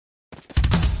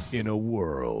in a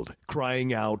world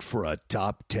crying out for a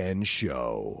top 10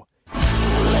 show.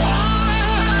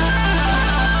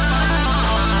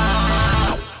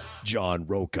 John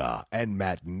Roca and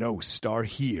Matt Nost are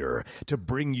here to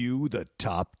bring you the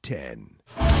top 10.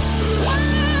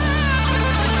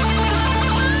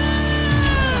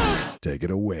 Take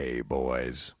it away,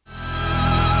 boys.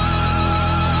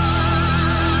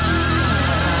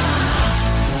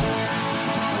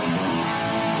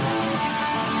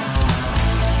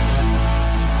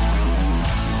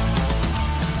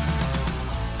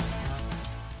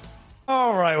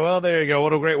 All right, well, there you go.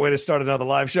 What a great way to start another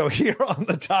live show here on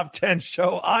the Top 10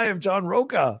 Show. I am John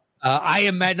Roca. I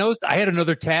am Matt Nost. I had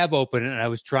another tab open, and I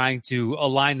was trying to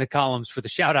align the columns for the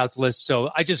shout-outs list,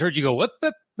 so I just heard you go, whoop,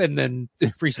 whoop, and then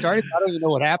restarted. I don't even know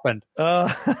what happened.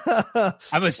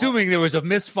 I'm assuming there was a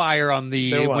misfire on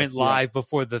the it went live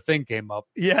before the thing came up.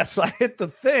 Yes, I hit the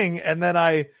thing, and then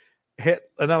I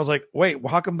was like, wait,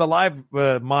 how come the live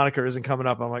moniker isn't coming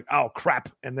up? I'm like, oh, crap,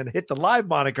 and then hit the live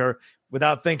moniker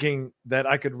without thinking that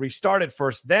I could restart it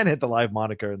first, then hit the live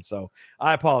moniker. And so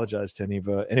I apologize to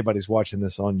anybody's watching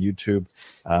this on YouTube.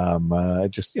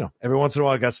 Just, every once in a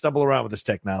while I got to stumble around with this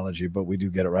technology, but we do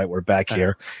get it right. We're back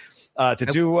here to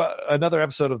do another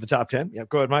episode of the Top 10. Yeah,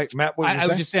 go ahead, Mike. Matt, what I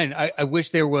was just saying, I wish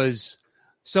there was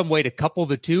some way to couple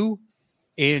the two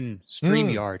in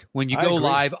StreamYard. When you go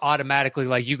live automatically,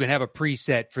 like you can have a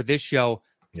preset for this show.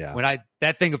 Yeah. When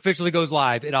that thing officially goes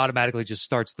live, it automatically just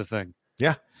starts the thing.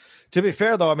 Yeah. To be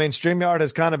fair, though, I mean, StreamYard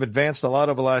has kind of advanced a lot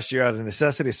over last year out of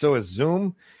necessity. So has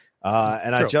Zoom.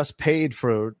 And True. I just paid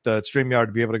for the StreamYard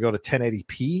to be able to go to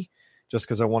 1080p just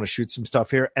because I want to shoot some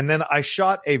stuff here. And then I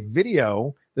shot a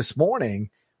video this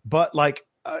morning, but I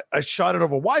shot it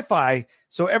over Wi-Fi.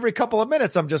 So every couple of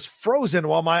minutes, I'm just frozen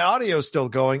while my audio is still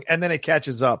going, and then it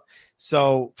catches up.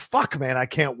 So fuck, man, I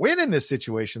can't win in this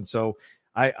situation. So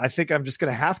I think I'm just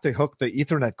going to have to hook the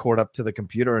Ethernet cord up to the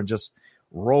computer and just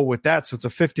roll with that. So it's a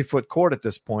 50-foot cord at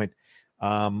this point.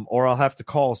 Or I'll have to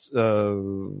call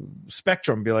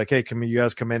Spectrum and be like, hey, can you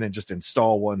guys come in and just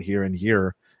install one here and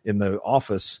here in the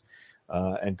office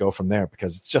and go from there,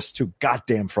 because it's just too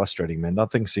goddamn frustrating, man.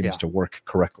 Nothing seems to work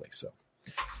correctly. So,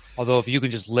 although if you can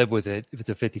just live with it, if it's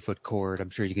a 50-foot cord,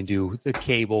 I'm sure you can do the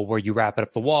cable where you wrap it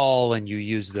up the wall and you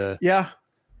use the... Yeah.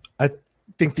 I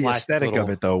think the aesthetic of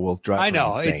it, though, will drive her I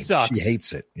know, insane. it sucks. She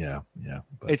hates it. Yeah.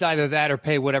 But it's either that or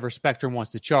pay whatever Spectrum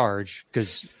wants to charge,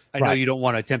 because I know you don't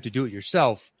want to attempt to do it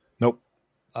yourself. Nope.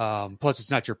 Plus, it's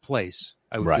not your place.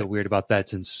 I would feel weird about that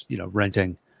since,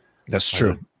 renting. That's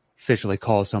true. Officially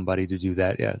call somebody to do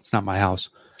that. Yeah, it's not my house.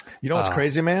 You know what's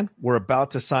crazy, man? We're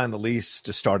about to sign the lease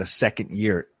to start a second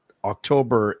year.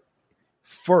 October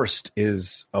 1st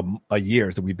is a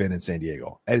year that we've been in San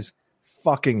Diego. It is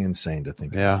fucking insane to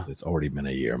think about. It's already been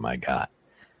a year. My God.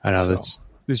 I know.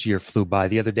 This year flew by.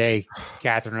 The other day,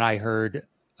 Catherine and I heard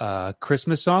a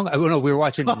Christmas song. I don't know. We were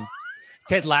watching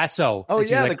Ted Lasso. Oh,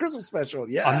 yeah, the Christmas special.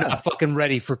 Yeah. I'm not fucking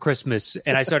ready for Christmas.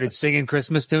 And I started singing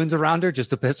Christmas tunes around her just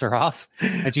to piss her off.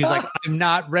 And she's like, I'm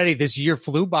not ready. This year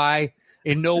flew by.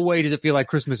 In no way does it feel like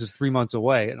Christmas is 3 months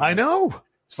away. I know.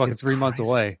 It's fucking 3 months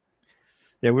away.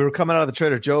 Yeah, we were coming out of the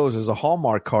Trader Joe's. There's a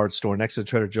Hallmark card store next to the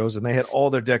Trader Joe's, and they had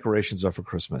all their decorations up for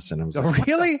Christmas. And it was like,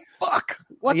 really?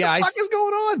 What the fuck is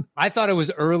going on? I thought it was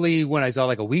early when I saw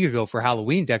like a week ago for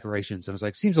Halloween decorations. I was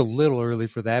like, seems a little early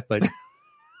for that, but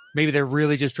maybe they're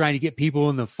really just trying to get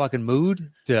people in the fucking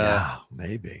mood to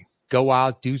maybe go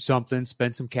out, do something,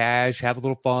 spend some cash, have a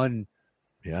little fun.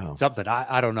 Yeah. Something.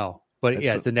 I don't know. But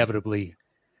it's inevitably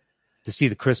to see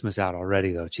the Christmas out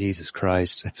already, though. Jesus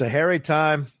Christ. It's a hairy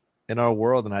time in our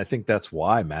world, and I think that's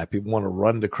why, Matt. People want to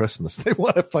run to Christmas. They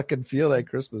want to fucking feel that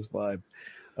Christmas vibe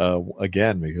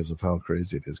again because of how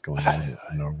crazy it is going on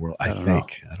in our world. I don't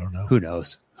know. Who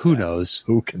knows? Who knows?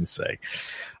 Who can say?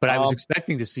 But I was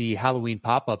expecting to see Halloween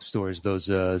pop-up stores, those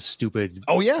stupid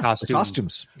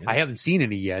costumes. Yeah. I haven't seen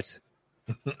any yet.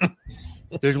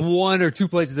 There's one or two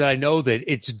places that I know that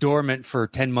it's dormant for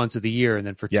 10 months of the year, and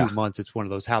then for 2 months it's one of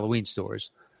those Halloween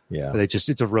stores. Yeah.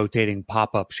 It's a rotating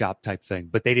pop-up shop type thing,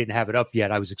 but they didn't have it up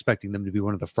yet. I was expecting them to be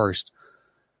one of the first.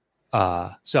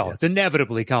 It's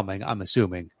inevitably coming, I'm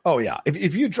assuming. Oh, yeah.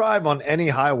 If you drive on any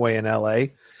highway in LA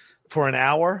for an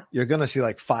hour, you're going to see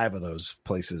like 5 of those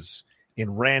places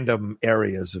in random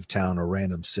areas of town or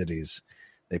random cities.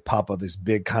 They pop up these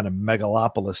big kind of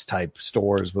megalopolis type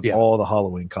stores with all the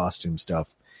Halloween costume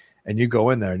stuff. And you go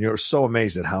in there and you're so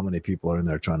amazed at how many people are in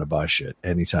there trying to buy shit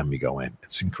anytime you go in.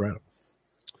 It's incredible.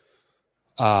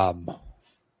 I'll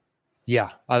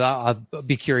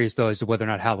be curious though as to whether or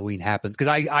not Halloween happens, because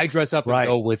I dress up and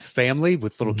go with family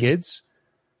with little kids.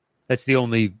 That's the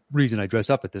only reason I dress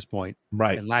up at this point.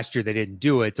 Right. And last year they didn't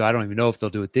do it, so I don't even know if they'll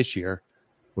do it this year.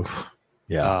 Oof.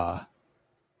 Yeah.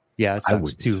 Yeah, it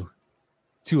sucks. Two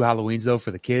Halloweens though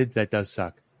for the kids. That does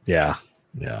suck. Yeah.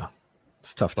 Yeah.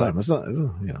 It's a tough time. It's not,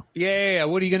 Yeah.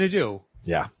 What are you gonna do?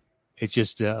 Yeah. It's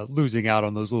just losing out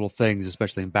on those little things,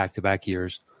 especially in back-to-back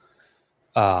years.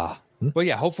 But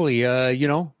yeah, hopefully,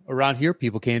 around here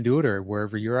people can do it, or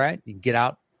wherever you're at, you can get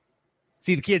out,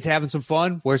 see the kids having some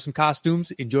fun, wear some costumes,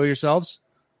 enjoy yourselves.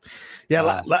 Yeah,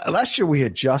 last year we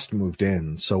had just moved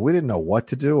in, so we didn't know what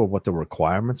to do or what the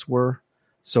requirements were.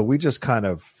 So we just kind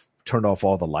of turned off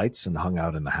all the lights and hung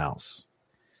out in the house.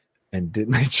 And we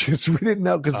didn't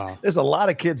know, because there's a lot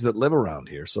of kids that live around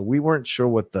here, so we weren't sure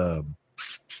what the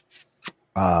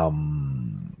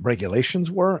regulations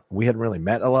were. We hadn't really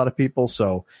met a lot of people,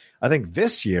 so I think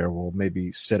this year we'll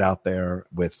maybe sit out there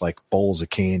with like bowls of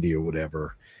candy or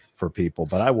whatever for people,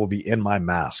 but I will be in my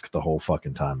mask the whole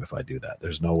fucking time if I do that.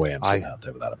 There's no way I'm sitting out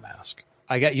there without a mask.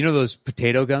 I got, those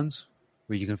potato guns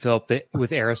where you can fill up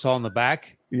with aerosol in the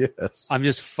back? Yes. I'm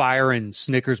just firing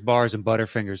Snickers bars and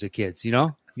Butterfingers at kids,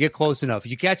 You get close enough.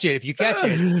 If you catch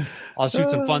it, I'll shoot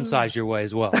some fun size your way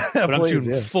as well. But I'm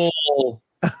shooting full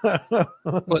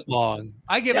foot long.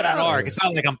 I give it an arc. It's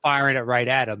not like I'm firing it right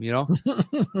at him,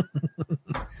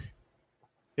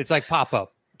 It's like pop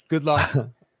up. Good luck.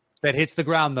 That hits the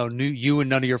ground though. You and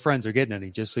none of your friends are getting any.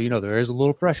 Just so you know, there is a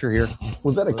little pressure here.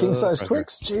 Was that a king size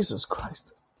Twix? Jesus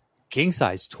Christ! King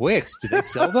size Twix? Did they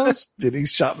sell those? Did he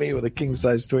shot me with a king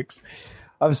size Twix?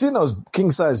 I've seen those king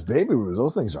size Baby Ruths.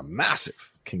 Those things are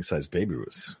massive. King size Baby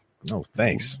Ruths. No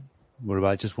thanks. What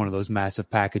about just one of those massive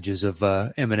packages of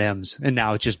M&Ms, and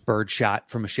now it's just bird shot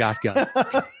from a shotgun?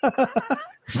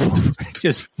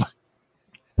 Just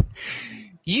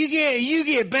you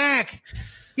get back.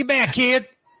 Get back, kid.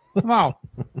 Come on.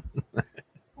 Are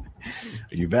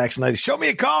you vaccinated? Show me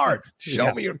a card.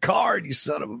 Show me your card, you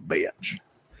son of a bitch.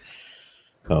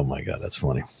 Oh my God, that's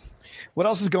funny. What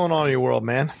else is going on in your world,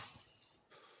 man?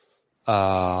 All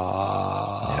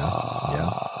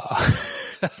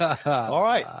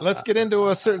right, let's get into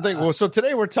a certain thing. Well, so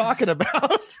today we're talking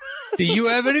about. Do you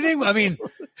have anything? I mean,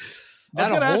 I was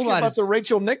going to ask you about the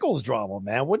Rachel Nichols drama,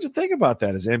 man. What'd you think about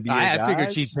that as NBA guys? I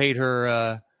figured she paid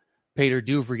her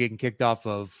due for getting kicked off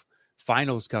of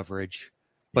finals coverage,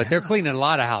 but they're cleaning a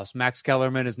lot of house. Max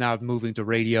Kellerman is now moving to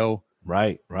radio.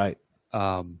 Right.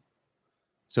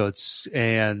 So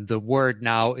and the word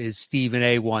now is Stephen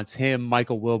A wants him,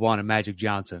 Michael Wilbon, and Magic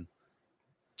Johnson.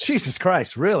 Jesus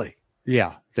Christ, really?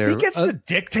 Yeah. He gets to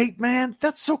dictate, man.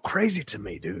 That's so crazy to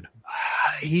me, dude.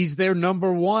 He's their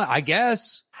number one, I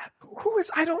guess.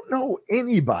 I don't know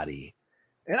anybody.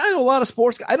 And I know a lot of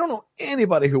sports guys. I don't know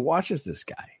anybody who watches this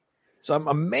guy. So I'm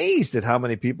amazed at how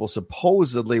many people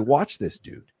supposedly watch this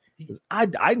dude.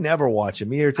 I never watch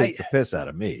him. He irritates the piss out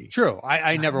of me. True.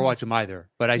 I never watch him either,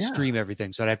 but I stream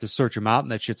everything. So I'd have to search him out,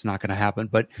 and that shit's not going to happen.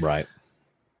 But right.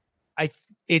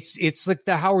 It's like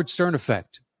the Howard Stern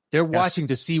effect. They're watching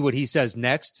to see what he says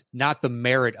next, not the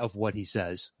merit of what he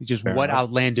says. Just what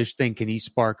outlandish thing can he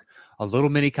spark a little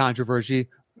mini controversy,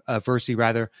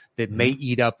 that may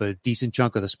eat up a decent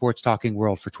chunk of the sports talking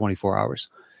world for 24 hours.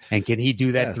 And can he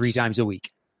do that 3 times a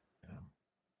week?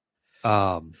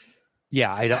 I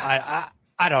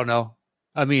don't know.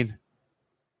 I mean,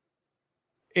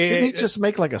 didn't he just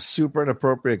make like a super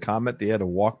inappropriate comment that he had to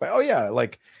walk by? Oh yeah,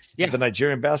 the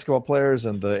Nigerian basketball players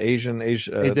and the Asian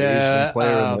Asian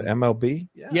player in the MLB.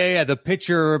 Yeah. The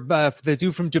pitcher, the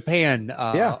dude from Japan,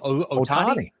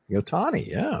 Otani. Otani,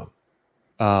 yeah.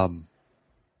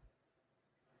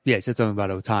 He said something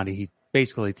about Otani. He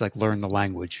basically, it's like learn the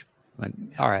language.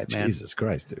 All right, man. Jesus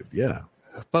Christ, dude. Yeah.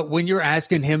 But when you're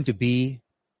asking him to be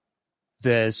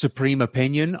the supreme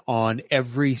opinion on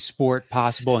every sport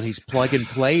possible and he's plug and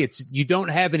play, you don't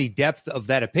have any depth of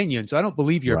that opinion. So I don't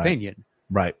believe your opinion.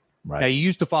 Right. Now, you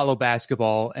used to follow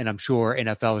basketball and I'm sure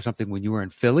NFL or something when you were in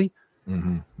Philly.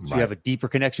 Mm-hmm. So you have a deeper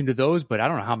connection to those, but I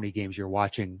don't know how many games you're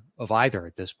watching of either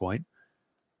at this point.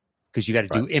 Because you got to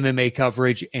do MMA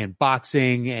coverage and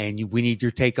boxing, and we need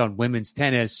your take on women's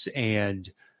tennis, and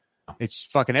it's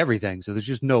fucking everything. So there's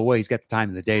just no way he's got the time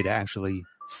in the day to actually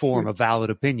form a valid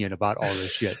opinion about all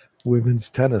this shit. Women's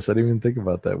tennis. I didn't even think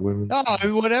about that.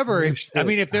 Whatever.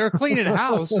 If they're cleaning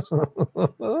house.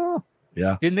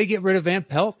 Yeah. Didn't they get rid of Van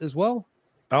Pelt as well?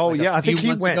 Oh, I think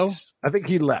he went. Ago? I think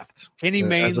he left. Kenny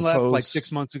Mayne left like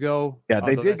 6 months ago. Yeah,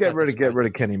 they did get rid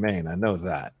of Kenny Mayne. I know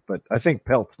that. But I think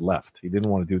Pelt left. He didn't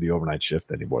want to do the overnight shift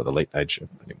anymore, the late night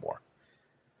shift anymore.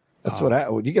 That's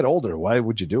when you get older, why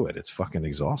would you do it? It's fucking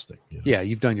exhausting. Yeah,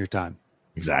 you've done your time.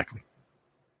 Exactly.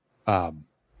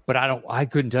 But But I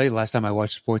couldn't tell you the last time I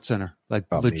watched SportsCenter. Like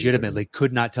legitimately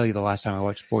could not tell you the last time I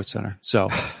watched SportsCenter. So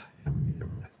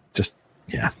just,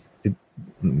 yeah.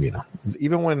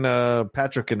 Even when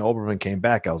Patrick and Olbermann came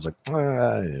back, I was like,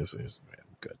 I'm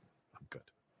good.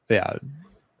 Yeah.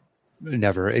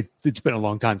 Never. It's been a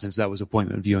long time since that was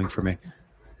appointment viewing for me.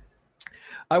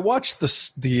 I watched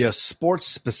the sports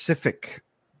specific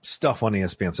stuff on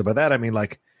ESPN. So by that, I mean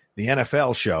like the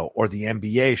NFL show or the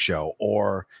NBA show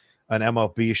or an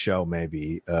MLB show,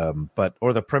 maybe,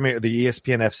 or the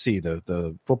ESPN FC,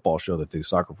 the football show that do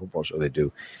soccer football show they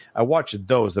do. I watch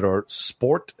those that are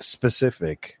sport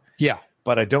specific. Yeah.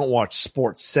 But I don't watch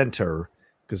Sports Center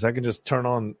because I can just turn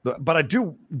on. But I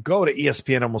do go to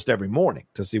ESPN almost every morning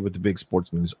to see what the big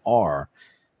sports news are.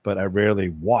 But I rarely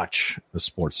watch the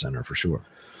Sports Center for sure.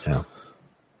 Yeah.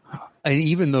 And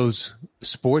even those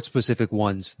sports specific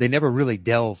ones, they never really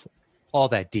delve all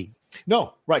that deep.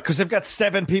 No, right, because they've got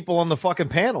 7 people on the fucking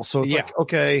panel. So it's like,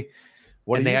 okay,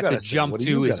 what and do they you have to jump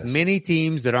to as many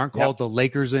teams that aren't called the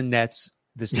Lakers and Nets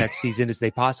this next season as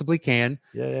they possibly can.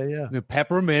 Yeah. They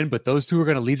pepper them in, but those two are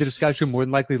going to lead the discussion. More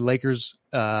than likely, the Lakers,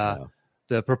 the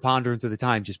preponderance of the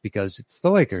time, just because it's the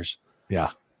Lakers. Yeah.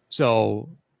 So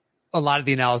a lot of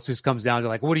the analysis comes down to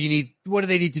like, what do you need? What do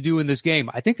they need to do in this game?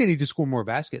 I think they need to score more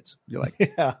baskets. You're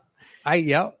like, yeah.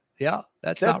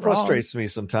 That frustrates me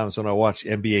sometimes when I watch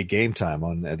NBA Game Time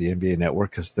on the NBA Network,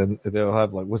 because then they'll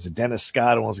have like, was it Dennis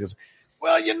Scott? And one goes,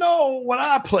 well, when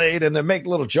I played, and they make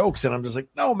little jokes, and I'm just like,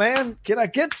 no, man, can I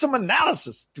get some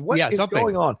analysis? What is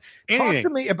going on? Talk to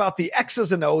me about the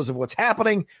X's and O's of what's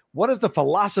happening. What is the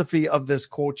philosophy of this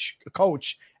coach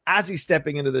as he's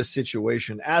stepping into this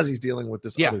situation, as he's dealing with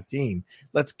this other team?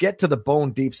 Let's get to the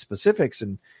bone deep specifics.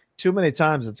 And too many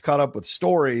times it's caught up with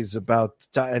stories about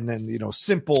and then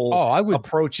simple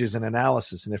approaches and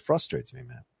analysis, and it frustrates me,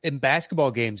 man. In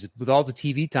basketball games with all the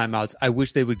TV timeouts, I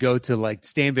wish they would go to like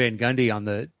Stan Van Gundy on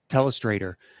the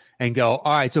telestrator and go,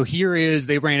 all right, so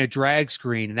they ran a drag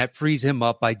screen and that frees him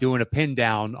up by doing a pin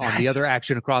down on the other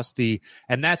action across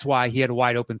and that's why he had a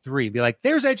wide open three. Be like,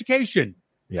 there's education.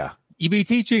 Yeah. You be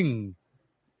teaching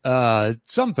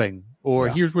something. Or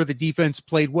here's where the defense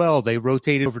played well. They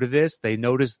rotated over to this. They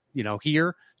noticed,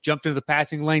 here, jumped into the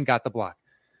passing lane, got the block.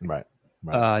 Right.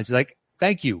 It's like,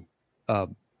 thank you.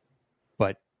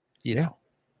 But,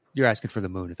 you're asking for the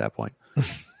moon at that point,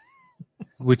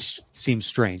 which seems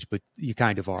strange, but you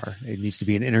kind of are. It needs to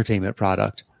be an entertainment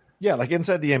product. Yeah, like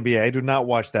Inside the NBA, I do not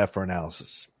watch that for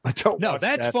analysis. I don't. No,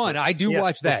 that's fun. I do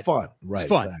watch that. Fun, right? It's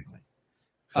fun. Exactly.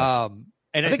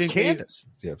 And I think Candace.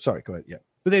 Sorry, go ahead. Yeah,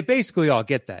 but they basically all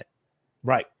get that.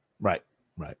 Right.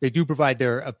 They do provide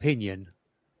their opinion,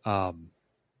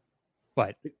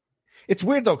 but it's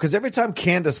weird though, because every time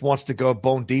Candace wants to go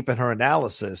bone deep in her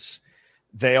analysis,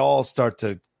 they all start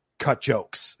to cut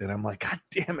jokes, and I'm like, God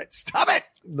damn it, stop it!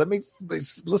 Let me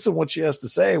listen what she has to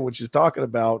say when she's talking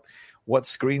about what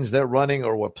screens they're running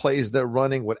or what plays they're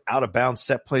running, what out of bounds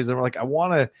set plays they're like. I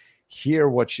want to hear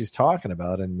what she's talking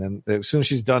about, and then as soon as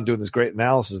she's done doing this great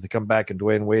analysis, they come back and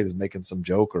Dwayne Wade is making some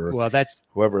joke, or that's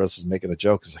whoever else is making a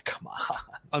joke. It's like, come on.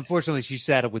 Unfortunately, she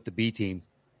sat up with the B team.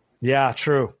 Yeah,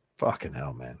 true. Fucking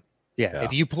hell, man. Yeah.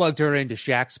 If you plugged her into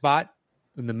Shaq's spot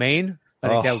in the main, I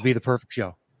think that would be the perfect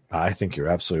show. I think you're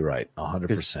absolutely right.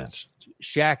 100%.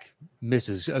 Shaq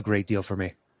misses a great deal for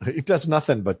me. He does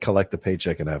nothing but collect the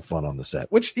paycheck and have fun on the set,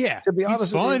 which, to be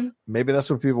honest, fun. With you, maybe that's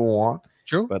what people want.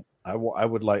 True. But I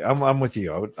would like, I'm with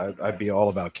you. I'd be all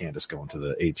about Candace going to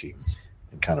the A team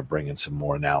and kind of bringing some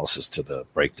more analysis to the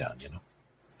breakdown,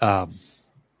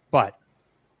 But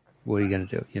what are you going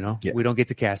to do? Yeah. We don't get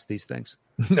to cast these things.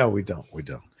 No, we don't.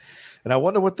 And I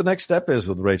wonder what the next step is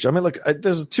with Rachel. I mean, look,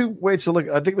 there's 2 ways to look.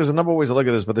 I think there's a number of ways to look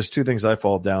at this, but there's 2 things I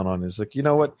fall down on. Is like, you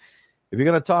know what? If you're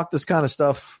going to talk this kind of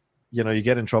stuff, you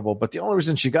get in trouble. But the only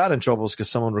reason she got in trouble is because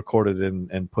someone recorded it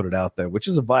and put it out there, which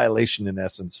is a violation in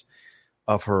essence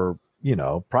of her,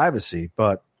 privacy.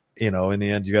 But, in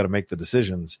the end, you got to make the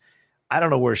decisions. I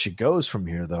don't know where she goes from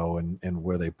here, though, and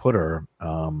where they put her.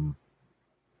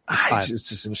 It's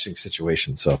just an interesting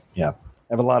situation. So, yeah.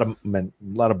 I have a lot of thoughts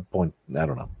on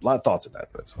that,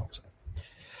 but that's all I'm saying.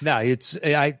 No,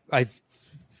 I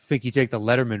think you take the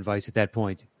Letterman advice at that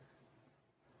point.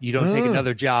 You don't take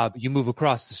another job. You move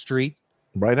across the street,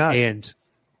 right on, and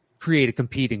create a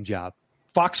competing job.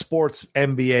 Fox Sports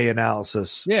NBA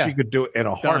analysis. Yeah, she could do it in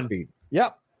a heartbeat.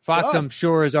 Yep. Fox, I'm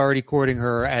sure, is already courting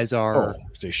her as our. Oh,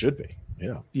 they should be.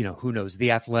 Yeah. Who knows?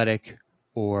 The Athletic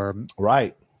or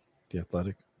The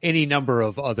Athletic. Any number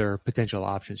of other potential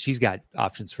options. She's got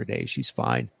options for days. She's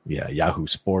fine. Yeah, Yahoo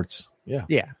Sports. Yeah.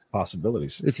 Yeah.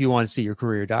 Possibilities. If you want to see your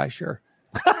career die, sure.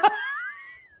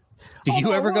 Do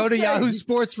you ever go to Yahoo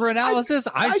Sports for analysis?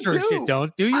 I sure do. shit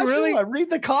don't. Do you really? I read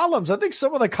the columns. I think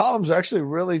some of the columns are actually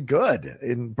really good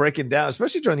in breaking down,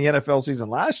 especially during the NFL season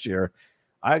last year.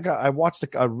 I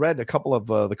read a couple of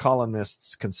the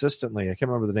columnists consistently. I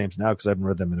can't remember the names now because I haven't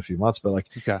read them in a few months, but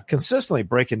consistently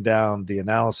breaking down the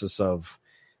analysis of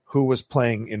who was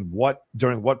playing in what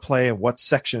during what play and what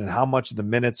section and how much of the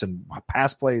minutes and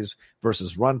pass plays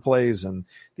versus run plays and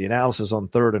the analysis on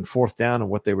third and fourth down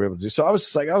and what they were able to do. So I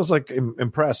was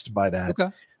impressed by that. Okay.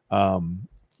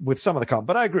 With some of the column,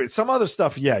 but I agree. Some other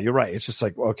stuff, yeah, you're right. It's just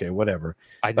like, okay, whatever.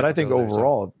 But I think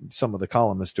overall, some of the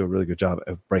columnists do a really good job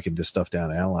of breaking this stuff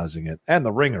down, analyzing it. And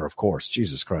the Ringer, of course.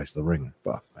 Jesus Christ, the Ringer.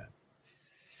 Fuck,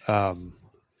 man.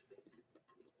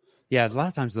 Yeah, a lot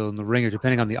of times, though, in the Ringer,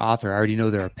 depending on the author, I already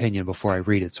know their opinion before I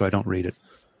read it, so I don't read it.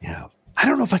 Yeah. I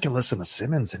don't know if I can listen to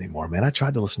Simmons anymore, man. I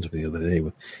tried to listen to it the other day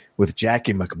with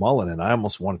Jackie McMullen, and I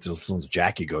almost wanted to listen to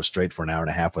Jackie go straight for an hour and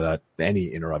a half without any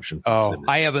interruption. Simmons.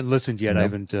 I haven't listened yet. I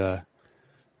haven't,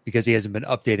 because he hasn't been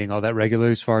updating all that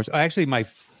regularly as far as, actually, my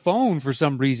phone, for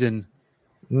some reason,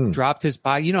 dropped his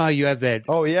pod. You know how you have that?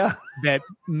 Oh, yeah. That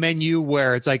menu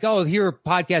where it's like, oh, here are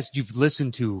podcasts you've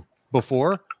listened to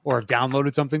before or have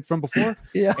downloaded something from before.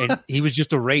 Yeah. And he was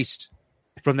just erased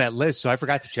from that list, so I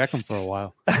forgot to check him for a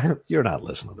while. You're not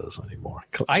listening to those anymore.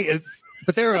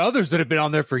 But there are others that have been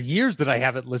on there for years that I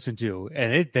haven't listened to,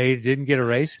 and they didn't get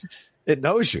erased. It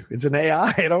knows you. It's an AI.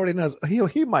 It already knows.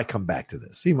 He might come back to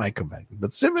this. He might come back.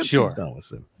 But Simmons, sure. He's done with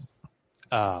Simmons.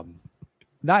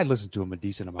 Now I listened to him a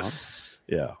decent amount.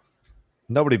 Yeah.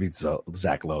 Nobody beats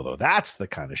Zach Lowe, though. That's the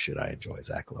kind of shit I enjoy.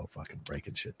 Zach Lowe fucking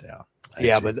breaking shit down.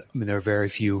 But I mean, there are very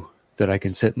few that I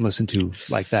can sit and listen to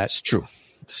like that. It's true.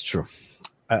 It's true.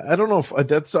 I don't know if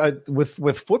that's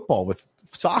with football, with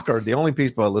soccer. The only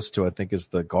people I listen to, I think, is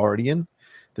The Guardian,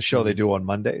 the show they do on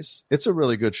Mondays. It's a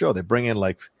really good show. They bring in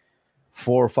like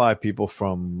 4 or 5 people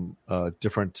from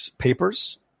different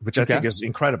papers, which I think is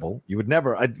incredible. You would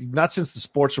never, not since the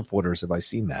sports reporters have I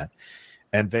seen that.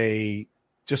 And they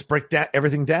just break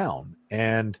everything down.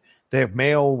 And they have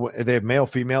male,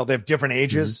 female. They have different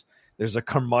ages. Mm-hmm. There's a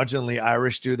curmudgeonly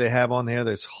Irish dude they have on here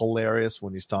that's hilarious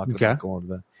when he's talking about going to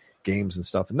the games and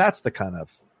stuff. And that's the kind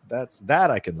of that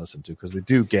I can listen to because they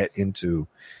do get into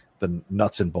the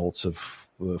nuts and bolts of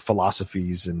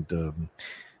philosophies and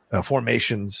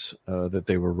formations that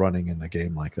they were running in the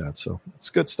game like that. So it's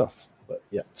good stuff. But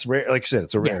yeah, it's rare. Like you said,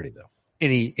 it's a rarity though.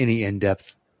 Any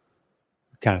in-depth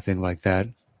kind of thing like that.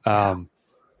 So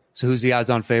who's the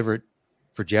odds-on favorite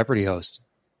for Jeopardy host?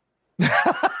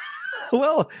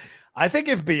 Well, I think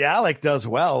if Bialik does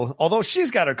well, although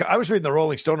she's got her, I was reading the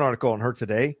Rolling Stone article on her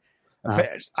today.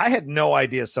 I had no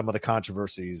idea some of the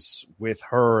controversies with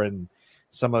her and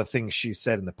some of the things she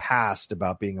said in the past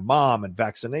about being a mom and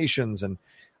vaccinations. And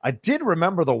I did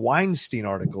remember the Weinstein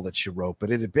article that she wrote, but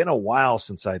it had been a while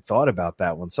since I thought about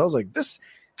that one. So I was like,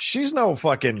 she's no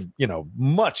fucking,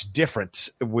 much different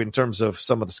in terms of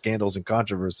some of the scandals and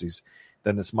controversies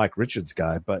than this Mike Richards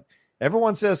guy. But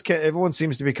everyone seems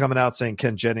to be coming out saying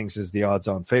Ken Jennings is the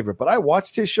odds-on favorite. But I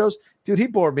watched his shows. Dude, he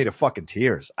bored me to fucking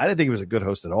tears. I didn't think he was a good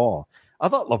host at all. I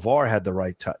thought LeVar had the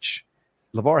right touch.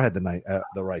 LeVar had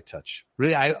the right touch.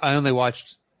 Really, I only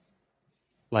watched,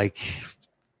 to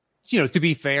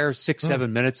be fair,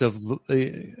 6-7 minutes of,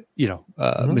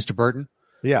 Mr. Burton.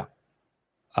 Yeah.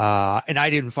 And I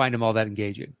didn't find him all that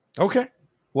engaging. Okay.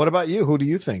 What about you? Who do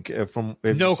you think?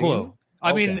 No clue.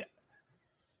 I mean,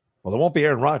 well, it won't be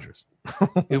Aaron Rodgers.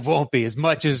 It won't be as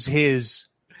much as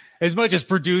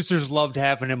producers loved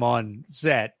having him on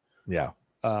set. Yeah.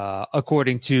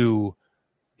 According to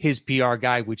his PR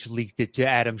guy, which leaked it to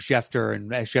Adam Schefter,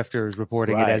 and Schefter is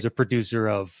reporting it as a producer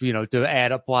of,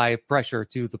 to apply pressure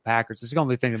to the Packers. It's the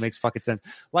only thing that makes fucking sense.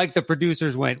 Like the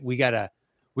producers went, we gotta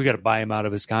buy him out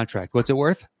of his contract. What's it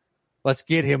worth? Let's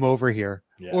get him over here.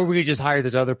 Yeah. Or we could just hire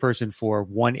this other person for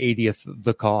 1/80th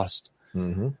the cost.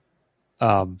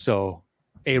 Mm-hmm. So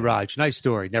A-Raj, nice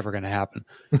story. Never going to happen.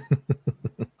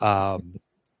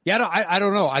 I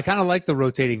don't know. I kind of like the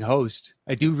rotating host.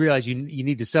 I do realize you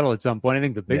need to settle at some point. I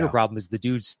think the bigger problem is the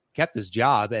dude's kept his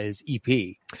job as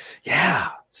EP. Yeah.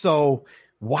 So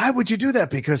why would you do that?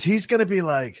 Because he's going to be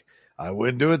like, I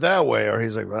wouldn't do it that way. Or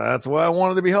he's like, well, that's why I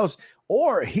wanted to be host.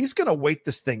 Or he's going to wait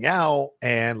this thing out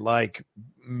and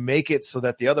make it so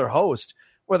that the other host,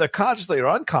 whether consciously or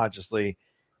unconsciously,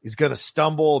 is going to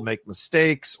stumble, make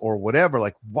mistakes or whatever.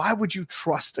 Like, why would you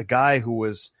trust a guy who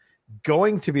was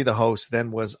going to be the host,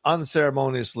 then was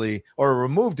unceremoniously or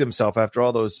removed himself after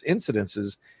all those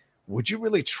incidences? Would you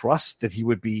really trust that he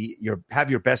would be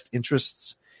have your best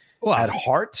interests at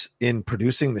heart in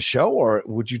producing the show? Or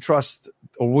would you trust,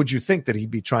 or would you think that he'd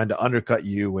be trying to undercut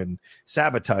you and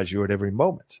sabotage you at every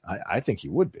moment? I think he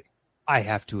would be. I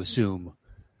have to assume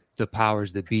the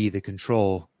powers that be, the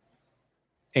control,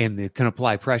 and the can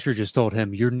apply pressure just told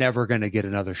him, you're never going to get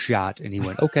another shot. And he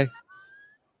went, okay.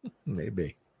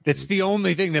 Maybe. That's the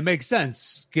only thing that makes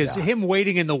sense, because him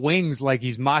waiting in the wings like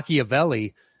he's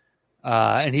Machiavelli,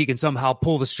 and he can somehow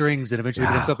pull the strings and eventually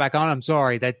get himself back on. I'm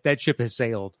sorry, that ship has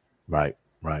sailed. Right.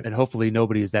 And hopefully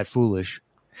nobody is that foolish.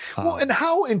 Well, and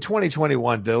how in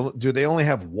 2021 do they only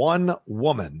have one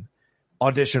woman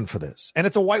audition for this? And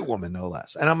it's a white woman, no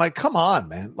less. And I'm like, come on,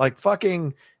 man. Like,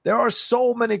 fucking, there are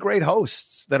so many great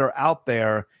hosts that are out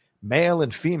there, male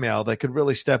and female, that could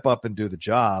really step up and do the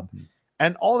job.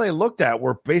 And all they looked at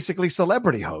were basically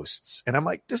celebrity hosts. And I'm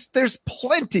like, there's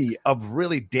plenty of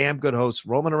really damn good hosts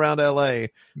roaming around LA.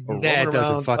 That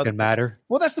doesn't fucking matter.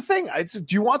 Well, that's the thing.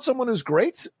 Do you want someone who's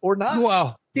great or not?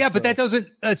 Well, yeah, but that doesn't,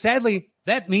 sadly,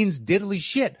 that means diddly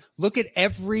shit. Look at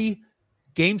every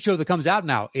game show that comes out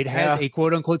now. It has a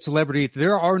quote unquote celebrity.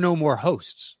 There are no more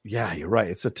hosts. Yeah, you're right.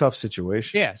 It's a tough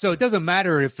situation. Yeah. So it doesn't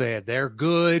matter if they're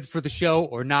good for the show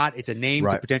or not. It's a name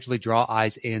to potentially draw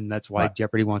eyes in. That's why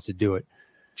Jeopardy wants to do it.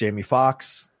 Jamie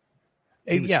Foxx.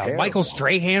 Yeah. Michael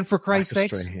Strahan, for Christ's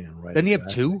sake. Right. Doesn't he have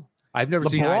two? I've never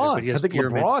seen either, but he has I think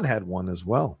Pyramid. LeBron had one as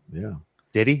well. Yeah.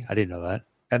 Did he? I didn't know that.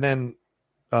 And then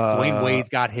Dwayne Wade's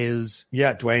got his.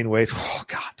 Yeah, Dwayne Wade. Oh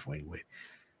God, Dwayne Wade.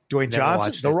 Dwayne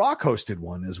Johnson, The Rock hosted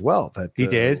one as well. That he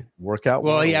did workout.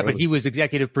 Well, yeah, but he was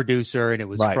executive producer, and it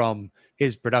was from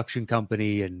his production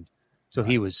company, and so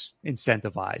he was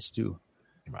incentivized to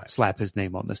slap his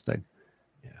name on this thing.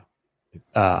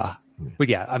 Yeah. But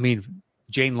yeah, I mean,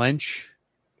 Jane Lynch.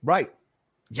 Right.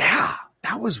 Yeah,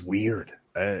 that was weird.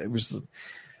 It was.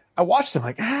 I watched him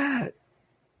like it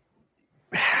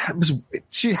was.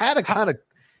 She had a kind of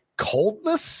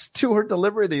coldness to her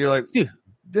delivery that you're like, dude.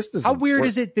 This doesn't How weird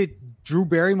is it that Drew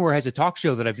Barrymore has a talk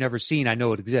show that I've never seen? I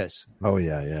know it exists. Oh,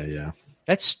 yeah.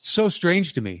 That's so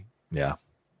strange to me. Yeah.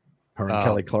 Her and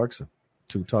Kelly Clarkson,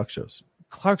 2 talk shows.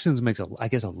 Clarkson's makes, I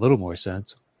guess, a little more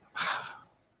sense.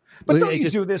 But don't you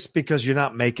do this because you're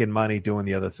not making money doing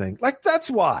the other thing? Like, that's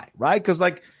why, right? Because,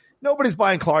 like, nobody's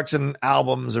buying Clarkson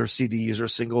albums or CDs or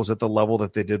singles at the level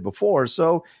that they did before.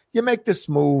 So you make this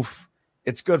move.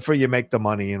 It's good for you, make the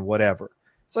money and whatever.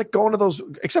 It's like going to those,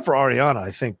 except for Ariana,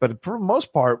 I think. But for the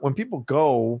most part, when people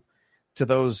go to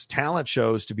those talent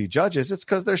shows to be judges, it's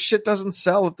because their shit doesn't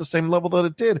sell at the same level that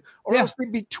it did, or else they'd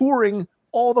be touring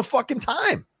all the fucking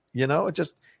time. You know, it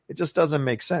just doesn't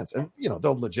make sense. And you know,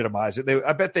 they'll legitimize it.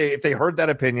 I bet if they heard that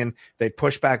opinion, they'd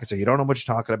push back and say, "You don't know what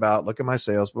you're talking about. Look at my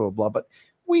sales, blah blah blah." But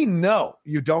we know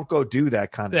you don't go do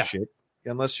that kind of shit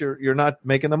unless you're not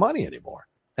making the money anymore.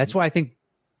 That's why I think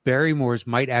Barrymore's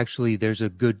might actually, there's a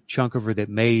good chunk of her that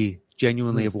may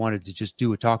genuinely have wanted to just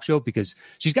do a talk show, because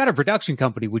she's got a production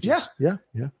company, which is,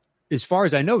 as far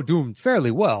as I know, doing fairly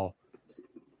well.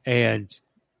 And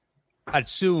I'd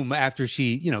assume after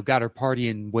she, got her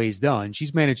partying ways done,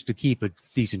 she's managed to keep a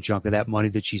decent chunk of that money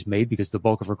that she's made, because the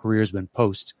bulk of her career has been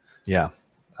post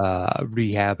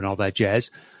rehab and all that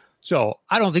jazz. So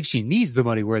I don't think she needs the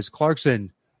money, whereas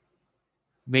Clarkson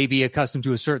may be accustomed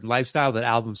to a certain lifestyle that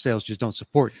album sales just don't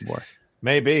support anymore.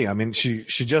 Maybe. I mean, she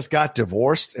just got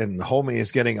divorced, and homie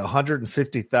is getting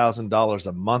 $150,000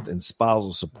 a month in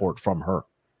spousal support from her,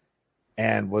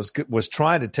 and was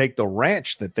trying to take the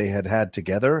ranch that they had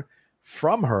together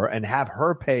from her and have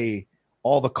her pay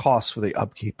all the costs for the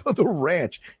upkeep of the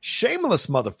ranch. Shameless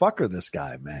motherfucker, this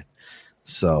guy, man.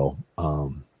 So,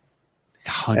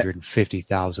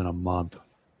 $150,000 a month.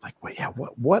 Like, wait,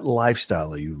 what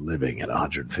lifestyle are you living at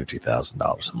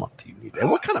 $150,000 a month? Do you need that?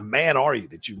 What kind of man are you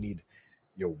that you need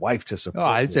your wife to support? Oh,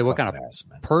 I'd say, what kind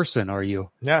of person are you?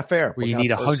 Yeah, fair. Where you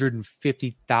need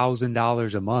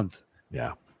 $150,000 a month.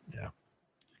 Yeah.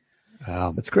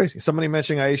 That's crazy. Somebody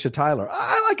mentioning Aisha Tyler.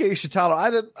 I like Aisha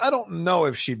Tyler. I don't know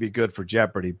if she'd be good for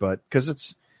Jeopardy, but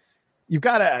because you've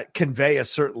got to convey a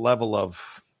certain level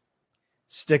of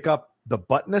stick up the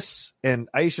buttness,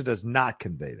 and Aisha does not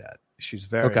convey that. She's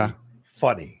very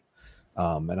funny.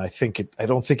 And I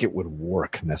don't think it would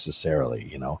work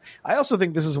necessarily, I also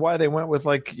think this is why they went with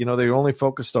they only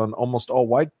focused on almost all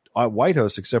white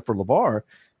hosts except for LeVar,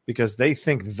 because they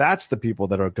think that's the people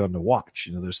that are going to watch.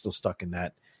 They're still stuck in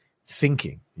that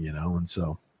thinking, and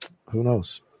so who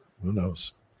knows?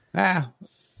 I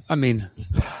mean,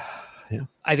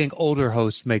 I think older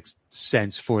hosts makes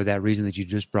sense for that reason that you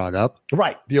just brought up.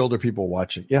 Right. The older people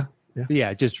watching. Yeah.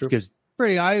 Just because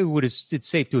it's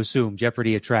safe to assume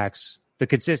Jeopardy attracts the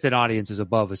consistent audiences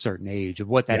above a certain age. Of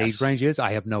what that age range is,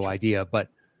 I have no idea, but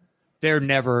they're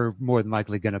never more than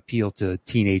likely going to appeal to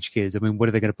teenage kids. I mean, what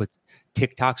are they going to put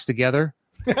TikToks together?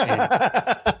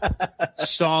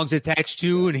 songs attached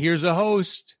to, and here's a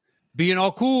host being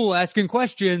all cool, asking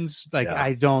questions. Like,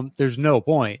 there's no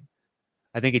point.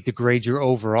 I think it degrades your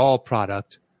overall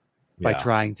product by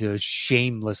trying to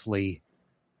shamelessly,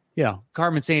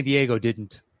 Carmen Sandiego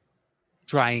didn't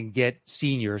try and get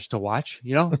seniors to watch.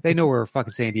 They know where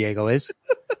fucking San Diego is.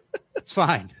 It's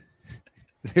fine.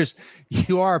 You're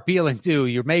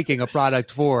making a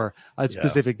product for a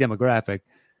specific demographic.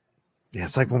 Yeah,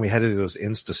 it's like when we had to do those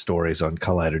Insta stories on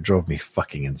Collider. It drove me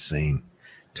fucking insane.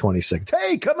 20 seconds.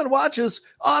 Hey, come and watch us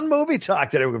on Movie Talk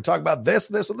today. We're going to talk about this,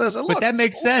 and this. And but look, that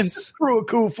makes sense. Crew of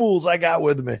cool fools I got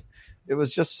with me. It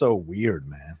was just so weird,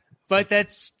 man. But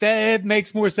that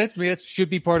makes more sense to me. That should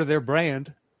be part of their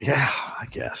brand. Yeah, I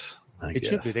guess. It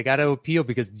should be. They got to appeal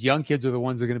because young kids are the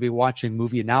ones that are going to be watching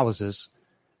movie analysis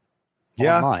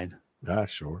online. Yeah,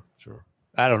 sure.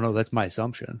 I don't know. That's my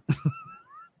assumption.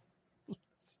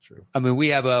 That's true. I mean, we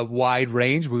have a wide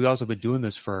range. We've also been doing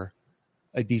this for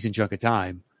a decent chunk of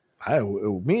time.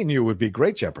 Me and you would be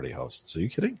great Jeopardy hosts. Are you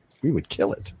kidding? We would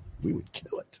kill it.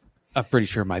 I'm pretty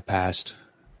sure my past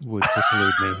would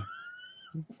preclude me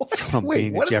from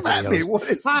being a Jeopardy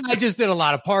host. I just did a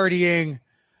lot of partying.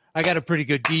 I got a pretty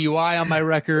good DUI on my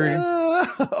record.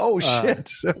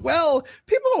 Shit. Well,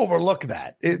 people overlook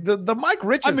that. The Mike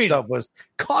Richards stuff was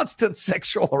constant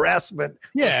sexual harassment.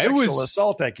 Yeah, it was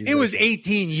assault accusations. It was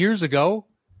 18 years ago.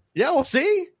 Yeah, well,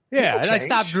 see? Yeah, and I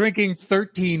stopped drinking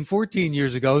 13, 14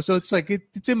 years ago, so it's like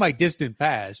it's in my distant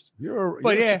past. You're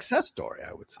a success story,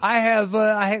 I would say. I have,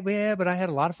 but I had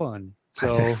a lot of fun.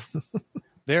 So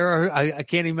I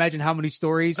can't imagine how many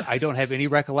stories I don't have any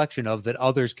recollection of that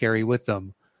others carry with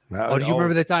them. Do you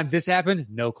remember the time this happened?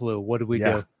 No clue. What did we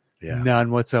do? Yeah.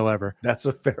 None whatsoever. That's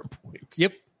a fair point.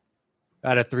 Yep.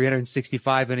 Out of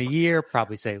 365 in a year,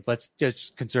 probably let's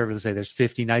just conservatively say there's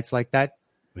 50 nights like that.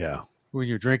 Yeah. When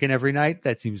you're drinking every night,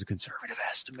 that seems a conservative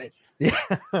estimate.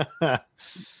 Yeah.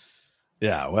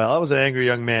 Yeah. Well, I was an angry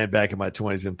young man back in my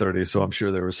 20s and 30s, so I'm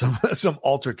sure there were some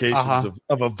altercations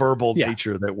of a verbal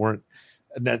nature that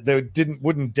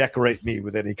wouldn't decorate me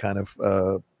with any kind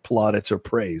of plaudits or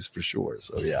praise for sure.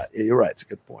 So yeah, you're right. It's a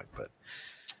good point.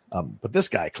 But this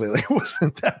guy clearly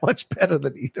wasn't that much better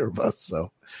than either of us.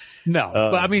 So no,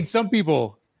 but I mean, some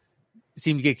people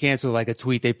seem to get canceled like a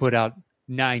tweet they put out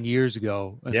 9 years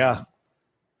ago. Yeah.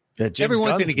 James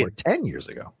everyone's Gunn's going to get 10 years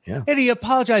ago. Yeah. And he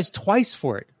apologized twice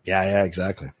for it. Yeah,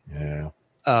 exactly. Yeah.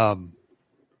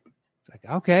 It's like,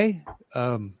 okay.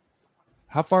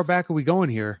 How far back are we going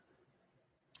here?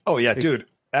 Oh yeah, dude.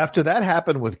 After that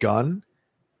happened with Gunn,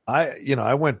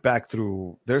 I went back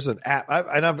through. There's an app,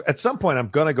 at some point I'm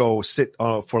gonna go sit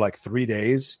for like 3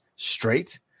 days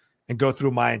straight and go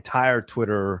through my entire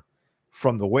Twitter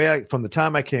from the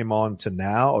time I came on to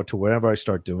now, or to whenever I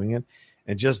start doing it,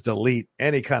 and just delete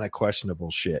any kind of questionable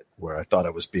shit where I thought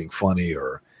I was being funny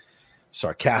or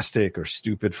sarcastic or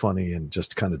stupid funny, and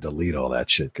just kind of delete all that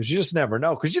shit, because you just never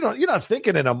know, because you're not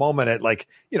thinking in a moment at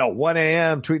 1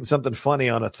 a.m. tweeting something funny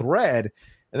on a thread,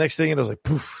 and next thing you know, it's like,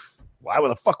 poof, why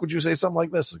the fuck would you say something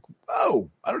like this? Like, oh,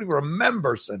 I don't even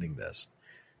remember sending this.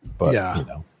 But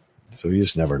so you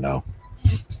just never know.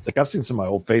 It's like I've seen some of my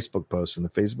old Facebook posts and the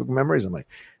Facebook memories. I'm like,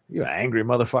 you're an angry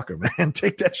motherfucker, man.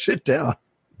 Take that shit down.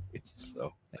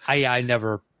 So I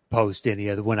never post any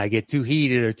of when I get too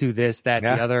heated or too this, that, the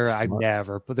other. I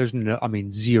never, but there's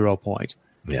 0 point.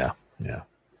 Yeah.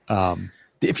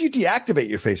 If you deactivate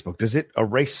your Facebook, does it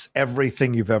erase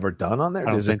everything you've ever done on there?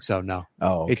 I don't think so. No.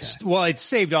 Oh, okay. It's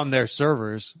saved on their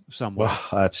servers somewhere. Well,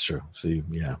 that's true. See,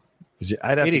 yeah.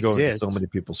 I'd have to go into so many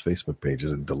people's Facebook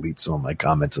pages and delete some of my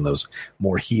comments in those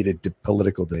more heated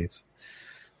political dates.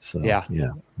 So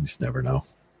you just never know.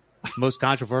 Most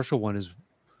controversial one is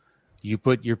you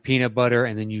put your peanut butter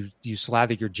and then you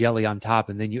slather your jelly on top,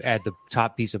 and then you add the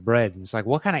top piece of bread. And it's like,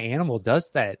 what kind of animal does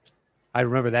that? I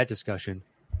remember that discussion.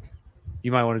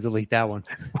 You might want to delete that one.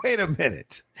 Wait a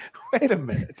minute.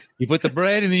 You put the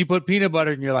bread and then you put peanut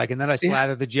butter, and you're like, and then I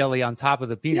slather the jelly on top of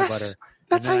the peanut butter.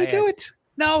 That's how you do it.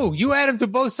 No, you add them to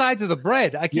both sides of the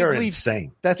bread. You're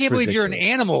insane. I can't believe you're an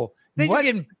animal. Then you're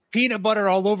getting peanut butter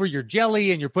all over your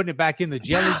jelly, and you're putting it back in the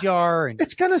jelly jar. And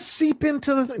it's going to seep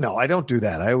into the thing. No, I don't do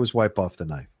that. I always wipe off the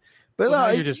knife.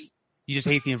 But you just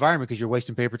hate the environment because you're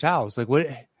wasting paper towels. Like, what?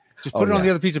 Just put it on the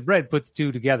other piece of bread. Put the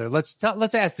two together. Let's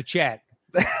ask the chat.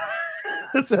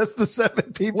 Let's ask the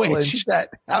 7 people in chat.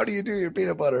 How do you do your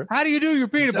peanut butter? How do you do your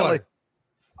peanut butter?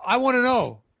 I want to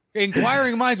know.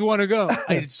 Inquiring minds want to go.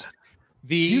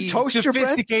 Do you toast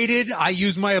sophisticated, your bread? I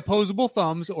use my opposable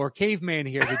thumbs, or caveman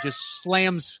here that just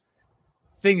slams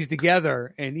things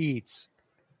together and eats.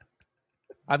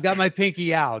 I've got my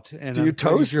pinky out. And do you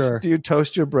toast? Do you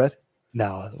toast your bread?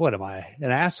 No, what am I,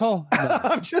 an asshole? No.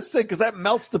 I'm just saying because that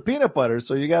melts the peanut butter.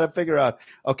 So you got to figure out,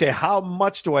 okay, how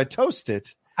much do I toast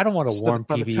it? I don't want to warm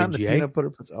by the time PB&J. the peanut butter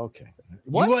puts okay.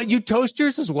 What? You toast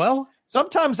yours as well?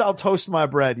 Sometimes I'll toast my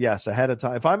bread, yes, ahead of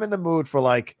time. If I'm in the mood for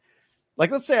like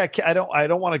let's say I don't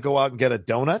want to go out and get a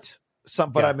donut,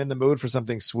 but I'm in the mood for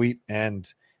something sweet and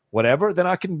whatever, then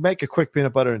I can make a quick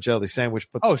peanut butter and jelly sandwich.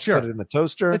 Put it in the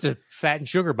toaster. It's a fat and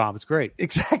sugar bomb. It's great.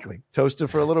 Exactly. Toast it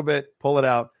for a little bit, pull it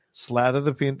out, slather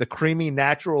the creamy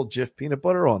natural Jif peanut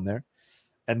butter on there,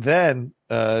 and then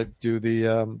do the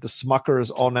Smucker's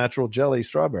all natural jelly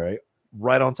strawberry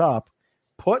right on top.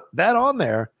 Put that on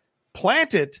there,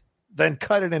 plant it, then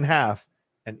cut it in half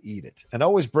and eat it. And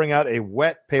always bring out a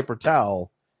wet paper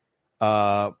towel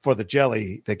for the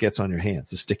jelly that gets on your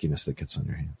hands, the stickiness that gets on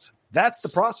your hands. That's the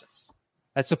process.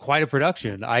 That's quite a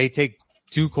production. I take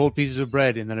 2 cold pieces of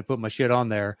bread and then I put my shit on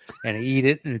there and I eat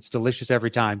it, and it's delicious every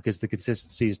time because the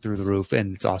consistency is through the roof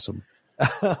and it's awesome.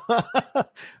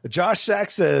 Josh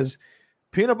Sack says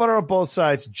peanut butter on both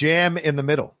sides, jam in the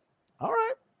middle. All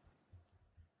right.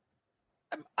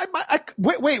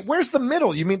 Wait, where's the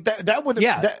middle? You mean that would?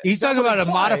 Yeah, he's talking about a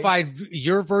modified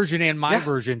your version and my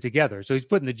version together. So he's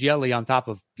putting the jelly on top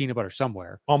of peanut butter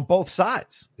somewhere on both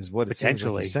sides, is what it potentially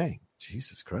seems like he's saying.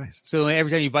 Jesus Christ! So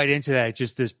every time you bite into that, it's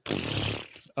just this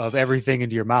of everything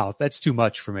into your mouth. That's too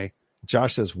much for me.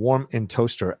 Josh says warm in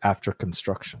toaster after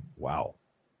construction. Wow.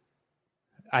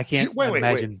 I can't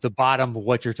imagine the bottom of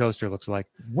what your toaster looks like.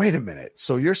 Wait a minute.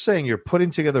 So you're saying you're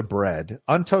putting together bread,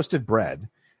 untoasted bread,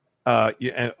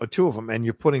 and 2 of them, and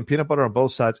you're putting peanut butter on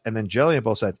both sides and then jelly on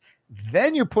both sides.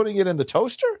 Then you're putting it in the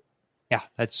toaster? Yeah,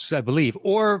 that's, I believe.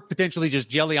 Or potentially just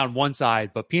jelly on one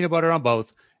side, but peanut butter on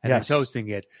both, and then toasting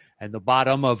it. And the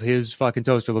bottom of his fucking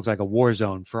toaster looks like a war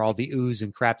zone for all the ooze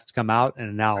and crap that's come out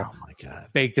and now oh my God,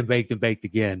 baked and baked and baked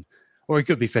again. Or he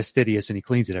could be fastidious and he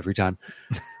cleans it every time.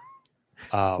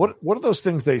 What are those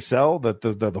things they sell?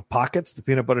 The pockets, the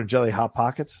peanut butter and jelly hot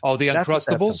pockets? Oh, the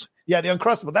Uncrustables? Yeah, the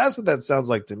Uncrustable. That's what that sounds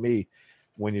like to me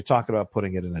when you're talking about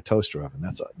putting it in a toaster oven.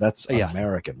 That's an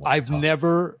American one. I've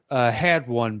never had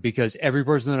one because every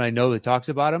person that I know that talks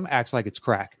about them acts like it's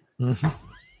crack. Mm-hmm.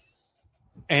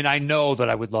 And I know that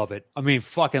I would love it. I mean,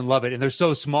 fucking love it. And they're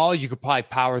so small, you could probably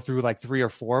power through like 3 or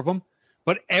 4 of them.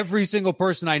 But every single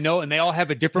person I know, and they all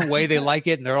have a different way they like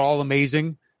it, and they're all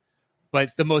amazing.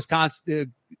 But the most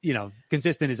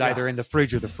consistent is either in the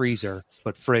fridge or the freezer,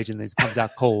 but fridge, and then it comes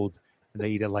out cold, and they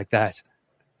eat it like that.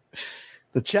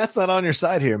 The chat's not on your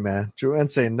side here, man. Joanne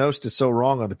saying Nost is so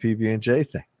wrong on the PB&J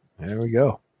thing. There we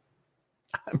go.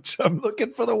 I'm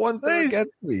looking for the one thing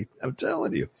against me. I'm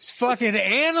telling you. It's fucking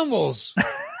animals.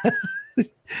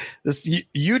 This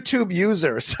YouTube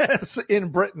user says in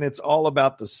Britain it's all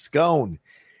about the scone.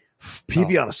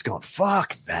 PB on a scone.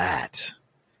 Fuck that.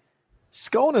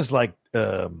 Scone is like,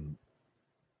 what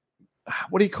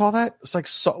do you call that? It's like,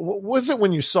 what was it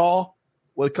when you saw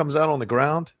what comes out on the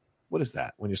ground? What is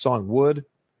that? When you're sawing wood?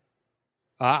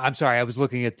 I'm sorry. I was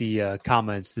looking at the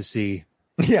comments to see.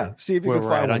 Yeah, see if you can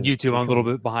find on YouTube. I'm a little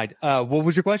bit behind. What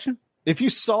was your question? If you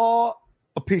saw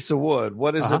a piece of wood,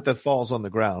 what is it that falls on the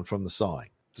ground from the sawing?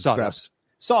 Sawdust.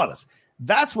 Sawdust.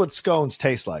 That's what scones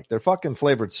taste like. They're fucking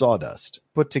flavored sawdust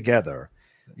put together.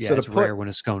 Yeah, so it's rare when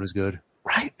a scone is good.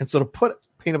 Right. And so to put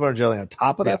peanut butter and jelly on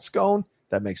top of that scone,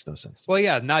 that makes no sense. Well,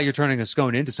 yeah, now you're turning a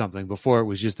scone into something. Before it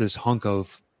was just this hunk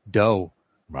of dough.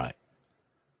 Right.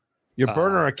 Your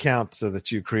burner account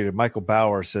that you created, Michael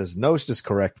Bauer, says, Nost is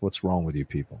correct. What's wrong with you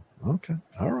people? Okay.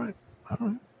 All right.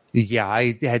 Yeah,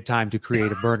 I had time to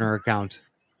create a burner account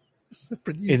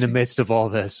in the midst of all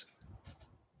this.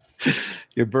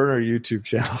 Your burner YouTube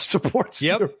channel supports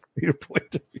your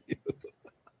point of view.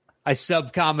 I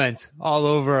sub-comment all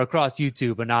over across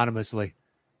YouTube anonymously.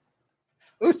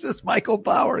 Who's this Michael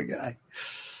Bauer guy?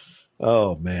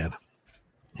 Oh, man.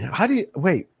 Yeah, how do you...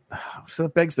 Wait. So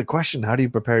that begs the question, how do you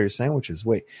prepare your sandwiches?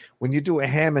 Wait, when you do a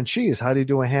ham and cheese, how do you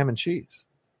do a ham and cheese?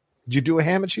 Did you do a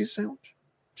ham and cheese sandwich?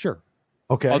 Sure.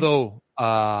 Okay. Although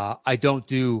I don't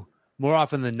do, more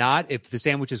often than not, if the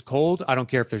sandwich is cold, I don't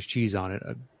care if there's cheese on it.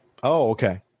 Oh,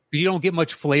 okay. You don't get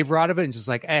much flavor out of it. It's just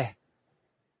like,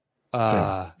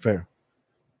 Fair.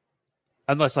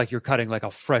 Unless like you're cutting like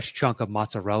a fresh chunk of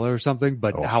mozzarella or something,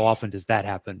 but how often does that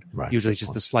happen? Right. Usually it's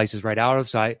just the slices right out of.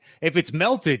 So if it's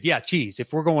melted, cheese.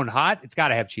 If we're going hot, it's got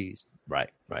to have cheese. Right.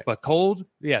 But cold,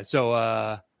 so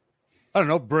I don't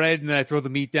know, bread, and then I throw the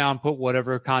meat down, put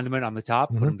whatever condiment on the top,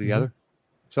 put them together,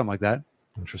 something like that.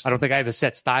 Interesting. I don't think I have a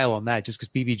set style on that, just because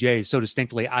PBJ is so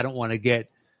distinctly, I don't want to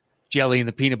get jelly in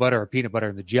the peanut butter or peanut butter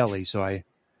in the jelly, so I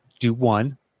do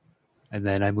one, and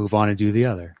then I move on and do the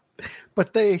other.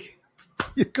 But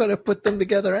you're going to put them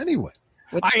together anyway.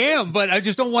 I am, but I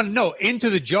just don't want to know into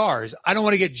the jars. I don't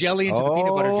want to get jelly into the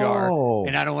peanut butter jar,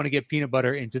 and I don't want to get peanut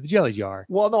butter into the jelly jar.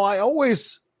 Well, no, I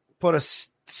always put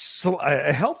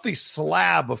a healthy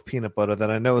slab of peanut butter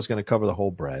that I know is going to cover the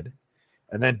whole bread,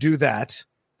 and then do that.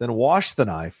 Then wash the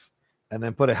knife, and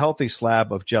then put a healthy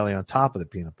slab of jelly on top of the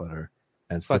peanut butter.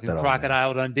 And fucking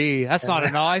Crocodile Dundee. That's not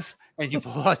a knife. And you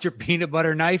pull out your peanut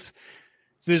butter knife.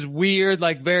 It's this weird,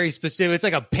 like very specific. It's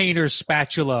like a painter's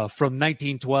spatula from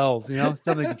 1912. You know,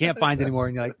 something you can't find anymore.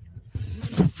 And you're like,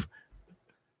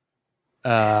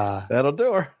 that'll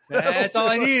do her. That's all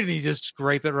I need. And you just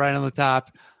scrape it right on the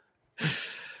top.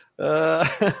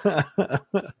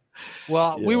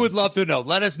 Well, we would love to know.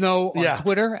 Let us know on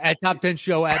Twitter at Top 10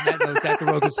 Show at Matt Knows, at The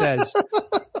Rocha Says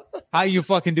how you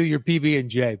fucking do your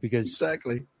PB&J, because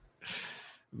exactly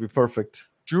it'd be perfect.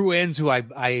 Drew Enns, who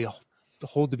I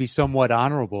hold to be somewhat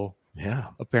honorable,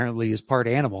 apparently is part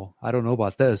animal. I don't know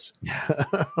about this.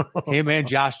 Hey man,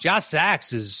 Josh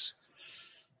Sachs is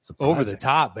over the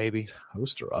top, baby.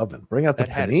 Toaster oven. Bring out the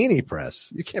panini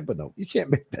press. You can't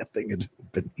make that thing into a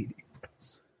panini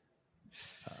press.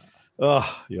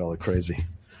 Oh, y'all are crazy.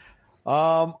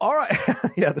 All right.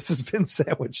 Yeah, this has been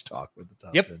Sandwich Talk with the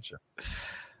Top 10 Show.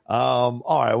 All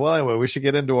right. Well, anyway, we should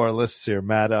get into our lists here,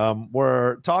 Matt.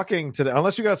 We're talking today,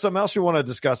 unless you got something else you want to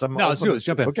discuss. No, let's do it.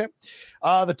 Jump in. Okay.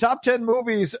 The top 10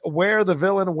 movies where the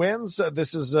villain wins.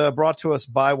 This is brought to us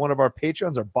by one of our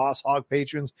patrons, our Boss Hog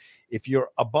patrons. If you're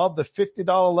above the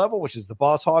 $50 level, which is the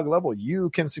Boss Hog level, you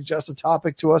can suggest a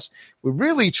topic to us. We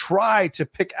really try to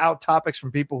pick out topics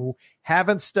from people who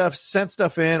haven't sent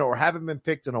stuff in or haven't been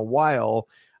picked in a while.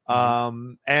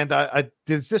 And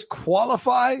does this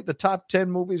qualify the top 10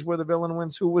 movies where the villain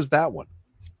wins? Who was that one?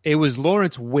 It was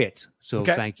Lawrence Witt. So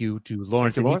thank you to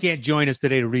Lawrence. And he can't join us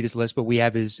today to read his list, but we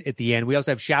have his at the end. We also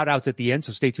have shout outs at the end.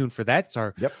 So stay tuned for that. It's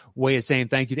our way of saying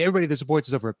thank you to everybody that supports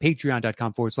us over at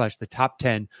patreon.com/the top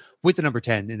 10 with the number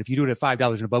 10. And if you do it at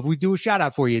 $5 and above, we do a shout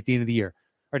out for you at the end of the year,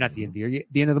 or not the end of the year,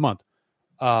 the end of the month.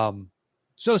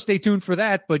 So stay tuned for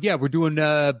that. But yeah, we're doing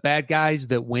bad guys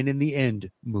that win in the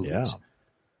end movies. Yeah.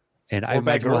 And I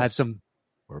imagine we'll have some.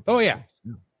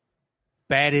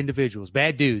 Bad individuals,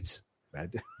 bad dudes.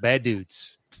 Bad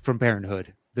dudes from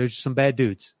Parenthood. There's some bad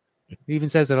dudes. It even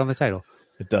says it on the title.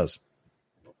 It does.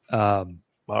 All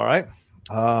right.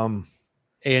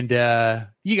 And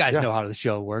you guys know how the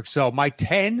show works. So my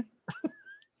 10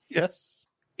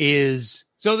 is,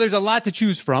 so there's a lot to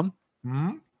choose from.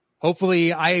 Mm-hmm.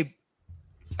 Hopefully I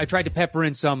tried to pepper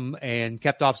in some and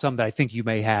kept off some that I think you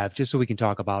may have, just so we can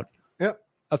talk about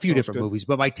a few different movies.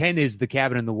 But my 10 is The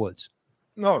Cabin in the Woods.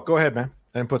 No, go ahead, man.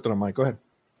 I didn't put that on mine. Go ahead.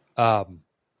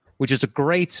 Which is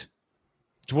it's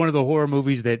one of the horror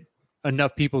movies that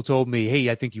enough people told me, hey,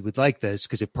 I think you would like this,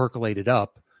 because it percolated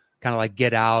up, kind of like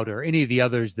Get Out or any of the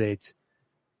others that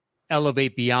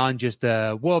elevate beyond just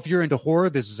if you're into horror,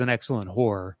 this is an excellent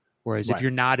horror. Whereas if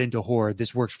you're not into horror,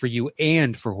 this works for you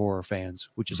and for horror fans,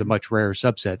 which is a much rarer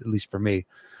subset, at least for me.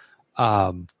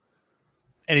 And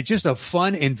it's just a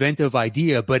fun, inventive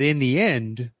idea. But in the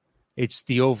end, it's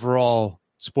the overall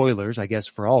spoilers, I guess,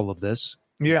 for all of this.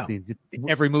 Yeah.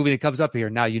 Every movie that comes up here,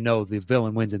 now you know the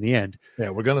villain wins in the end. Yeah,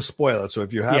 we're going to spoil it. So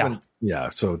if you haven't,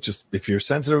 so just if you're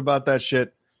sensitive about that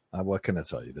shit, what can I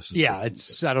tell you? This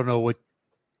is I don't know what.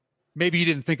 Maybe you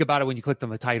didn't think about it when you clicked on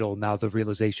the title. Now the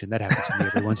realization that happens to me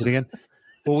every once and again.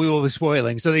 But we will be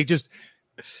spoiling. So they just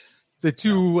I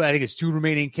think it's two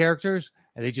remaining characters,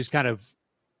 and they just kind of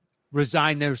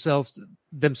resign themselves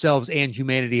and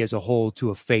humanity as a whole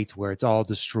to a fate where it's all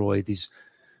destroyed.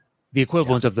 The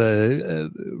equivalent of the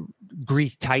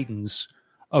Greek Titans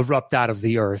erupt out of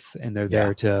the earth, and they're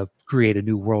there to create a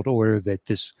new world order that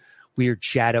this weird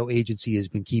shadow agency has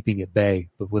been keeping at bay,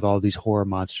 but with all these horror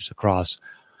monsters across.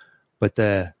 But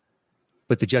the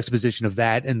juxtaposition of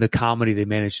that and the comedy they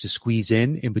managed to squeeze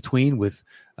in between with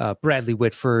Bradley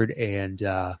Whitford and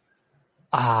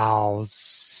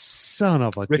son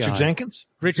of a Richard God. Jenkins?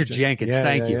 Richard Jenkins,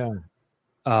 thank you.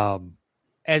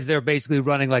 As they're basically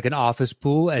running like an office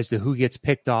pool as to who gets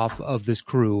picked off of this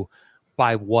crew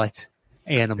by what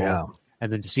animal. Yeah.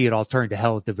 And then to see it all turn to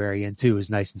hell at the very end, too, is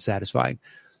nice and satisfying.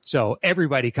 So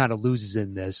everybody kind of loses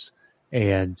in this.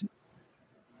 And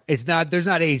there's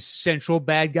not a central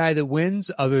bad guy that wins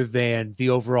other than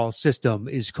the overall system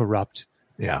is corrupt.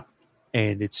 Yeah.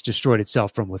 And it's destroyed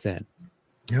itself from within.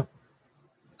 Yep.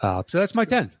 So that's my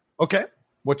 10. Okay.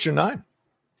 What's your 9?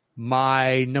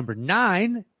 My number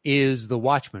 9 is The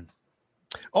Watchmen.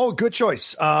 Oh, good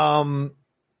choice. Yeah.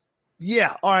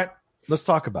 All right. Let's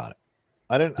talk about it.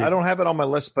 I don't have it on my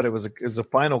list, but it was a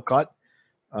final cut.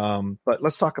 But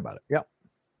let's talk about it.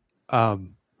 Yeah.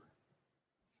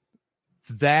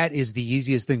 that is the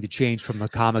easiest thing to change from the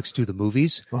comics to the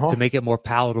movies to make it more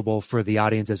palatable for the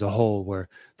audience as a whole, where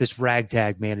this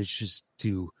ragtag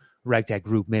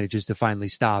group manages to finally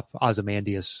stop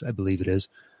Ozymandias, I believe it is.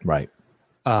 Right.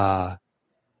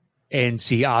 And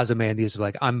see Ozymandias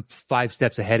like, I'm 5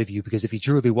 steps ahead of you, because if he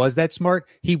truly was that smart,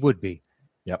 he would be.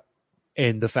 Yep.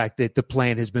 And the fact that the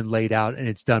plan has been laid out and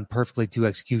it's done perfectly to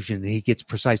execution, and he gets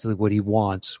precisely what he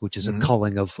wants, which is a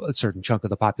culling of a certain chunk of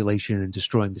the population and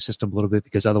destroying the system a little bit,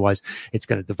 because otherwise it's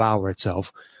going to devour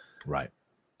itself. Right.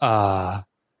 To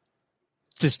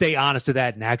stay honest to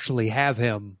that and actually have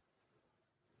him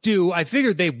do, I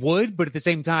figured they would, but at the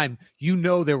same time,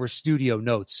 there were studio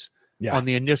notes on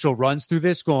the initial runs through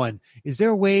this going, is there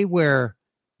a way where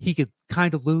he could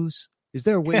kind of lose? Is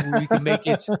there a way where we can make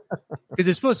it? Because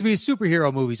it's supposed to be a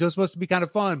superhero movie, so it's supposed to be kind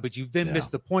of fun, but you then miss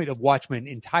the point of Watchmen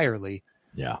entirely.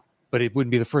 Yeah. But it wouldn't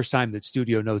be the first time that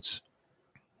studio notes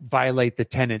violate the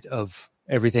tenet of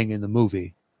everything in the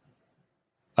movie.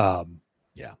 You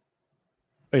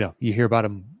hear about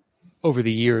them over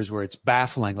the years where it's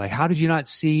baffling. Like, how did you not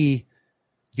see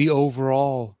the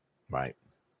overall? Right.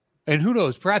 And who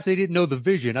knows? Perhaps they didn't know the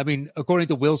vision. I mean, according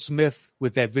to Will Smith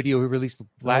with that video he released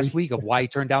last week of why he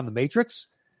turned down The Matrix,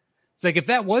 it's like, if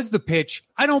that was the pitch,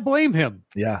 I don't blame him.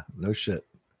 Yeah, no shit.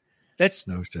 That's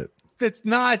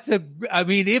not. I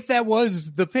mean, if that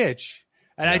was the pitch,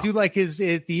 and I do like his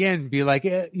at the end be like,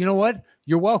 you know what?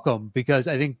 You're welcome, because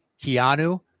I think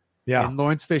Keanu and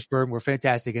Lawrence Fishburne were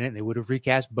fantastic in it, and they would have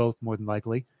recast both more than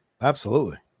likely.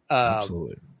 Absolutely.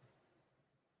 Absolutely.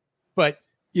 But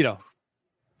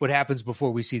what happens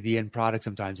before we see the end product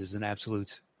sometimes is an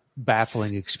absolute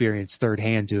baffling experience, third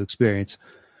hand to experience.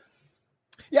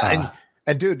 Yeah.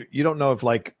 And dude, you don't know if,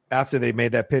 like, after they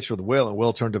made that pitch with Will and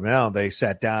Will turned him down, they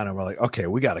sat down and were like, okay,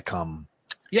 we got to come.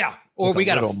 Yeah. Or we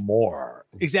got a little more.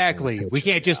 Exactly. We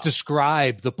can't just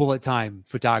describe the bullet time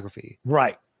photography.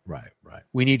 Right.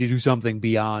 We need to do something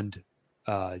beyond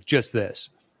just this.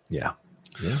 Yeah.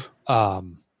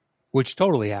 Which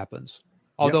totally happens.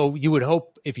 Although you would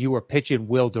hope if you were pitching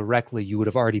Will directly, you would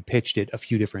have already pitched it a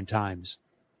few different times.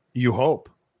 You hope.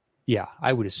 Yeah,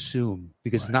 I would assume,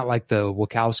 because it's not like the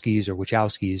Wachowskis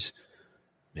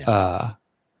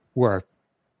were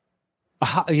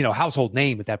a household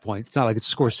name at that point. It's not like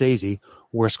it's Scorsese,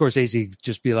 where Scorsese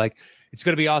just be like, it's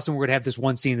going to be awesome. We're going to have this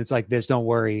one scene that's like this. Don't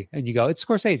worry. And you go, it's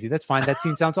Scorsese. That's fine. That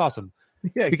scene sounds awesome.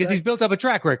 Because he's built up a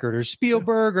track record, or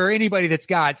Spielberg, or anybody that's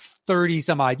got 30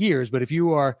 some odd years. But if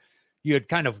you had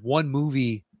kind of one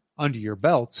movie under your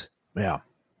belt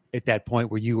at that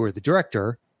point where you were the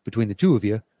director between the two of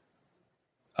you,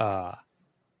 but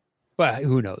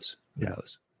who knows? Who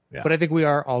knows? Yeah. But I think we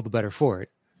are all the better for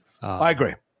it. I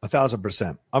agree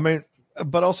 1,000%. I mean,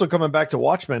 but also coming back to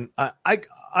Watchmen,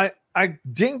 I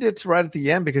dinged it right at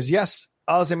the end because, yes,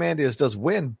 Ozymandias does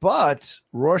win, but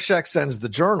Rorschach sends the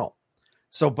journal.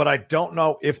 So, but I don't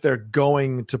know if they're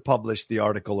going to publish the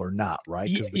article or not, right?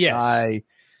 Because the guy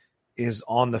is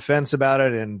on the fence about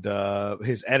it, and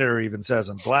his editor even says,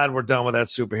 I'm glad we're done with that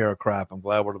superhero crap. I'm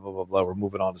glad we're blah, blah, blah. We're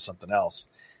moving on to something else.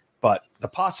 But the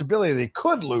possibility they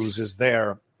could lose is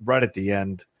there right at the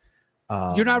end.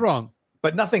 You're not wrong.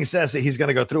 But nothing says that he's going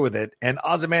to go through with it. And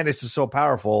Ozymandias is so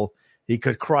powerful, he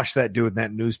could crush that dude in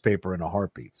that newspaper in a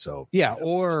heartbeat. So,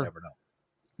 or never know.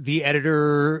 The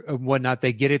editor and whatnot,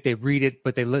 they get it, they read it,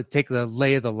 but they take the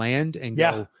lay of the land and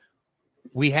go,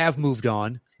 we have moved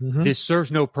on. Mm-hmm. This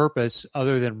serves no purpose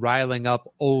other than riling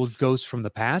up old ghosts from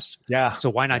the past. Yeah. So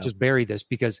why not just bury this?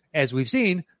 Because as we've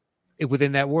seen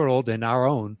within that world and our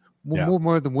own, we're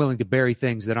more than willing to bury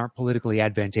things that aren't politically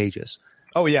advantageous.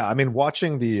 Oh, yeah. I mean,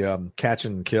 watching the Catch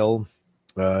and Kill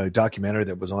documentary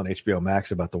that was on HBO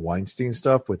Max about the Weinstein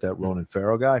stuff with that Ronan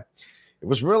Farrow guy, it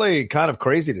was really kind of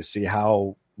crazy to see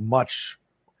how much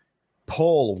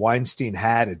pull Weinstein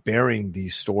had at burying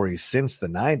these stories since the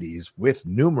 90s with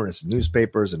numerous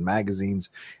newspapers and magazines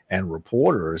and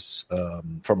reporters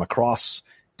from across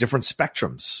different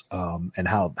spectrums, and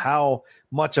how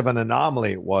much of an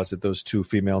anomaly it was that those two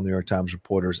female New York Times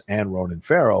reporters and Ronan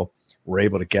Farrow were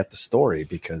able to get the story,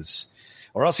 because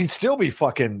or else he'd still be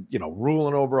fucking,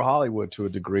 ruling over Hollywood to a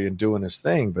degree and doing his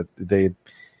thing. But they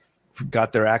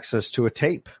got their access to a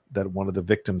tape that one of the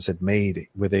victims had made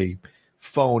with a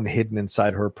phone hidden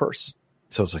inside her purse.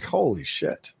 So it's like, holy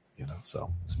shit,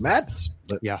 so it's madness.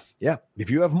 But yeah. If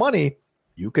you have money,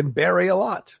 you can bury a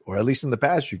lot, or at least in the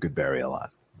past, you could bury a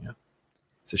lot. Yeah.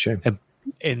 It's a shame.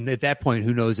 And at that point,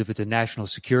 who knows if it's a national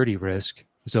security risk?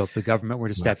 So if the government were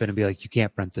to step in and be like, you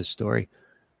can't print this story.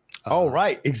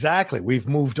 Right. Exactly. We've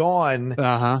moved on.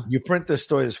 You print this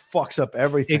story, this fucks up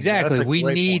everything. Exactly. We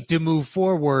need to move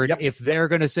forward. Yep. If they're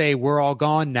going to say we're all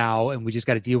gone now and we just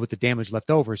got to deal with the damage left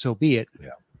over, so be it. Yeah.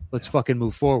 Let's fucking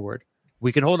move forward.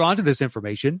 We can hold on to this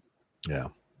information. Yeah.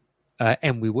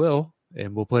 And we will.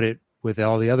 And we'll put it with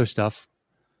all the other stuff.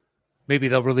 Maybe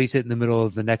they'll release it in the middle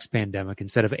of the next pandemic.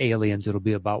 Instead of aliens, it'll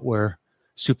be about where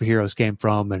superheroes came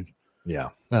from and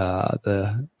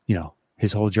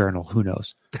his whole journal. Who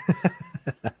knows?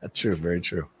 True. Very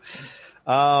true.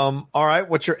 All right.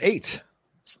 What's your 8?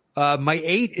 My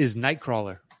 8 is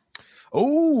Nightcrawler.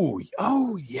 Oh,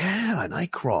 yeah.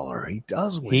 Nightcrawler. He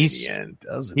does win in the end,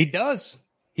 doesn't he? He does.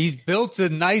 He's built a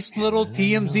nice little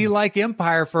TMZ-like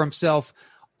empire for himself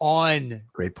on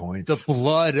great points. The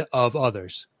blood of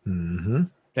others. Mm-hmm.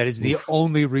 That is the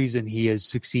only reason he has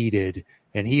succeeded.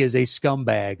 And he is a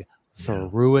scumbag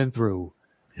through and through.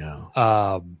 Yeah.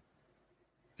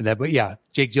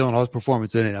 Jake Gyllenhaal's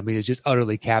performance in it, I mean, it's just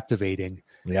utterly captivating.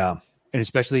 Yeah. And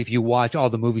especially if you watch all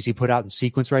the movies he put out in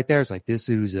sequence right there, it's like, this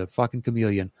dude's a fucking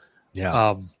chameleon.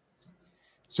 Yeah.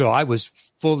 So I was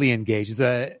fully engaged.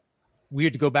 It's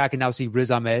weird to go back and now see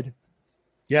Riz Ahmed.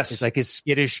 Yes. It's like his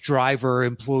skittish driver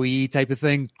employee type of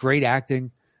thing. Great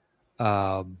acting.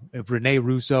 Rene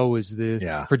Russo is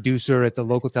the producer at the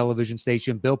local television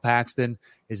station. Bill Paxton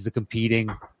is the competing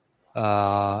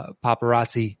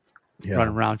paparazzi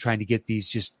running around trying to get these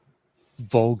just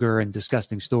vulgar and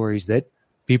disgusting stories that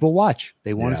people watch.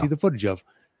 They want to see the footage of.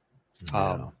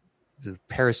 The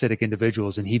parasitic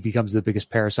individuals, and he becomes the biggest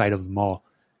parasite of them all.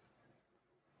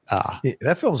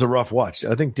 That film's a rough watch.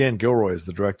 I think Dan Gilroy is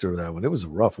the director of that one. It was a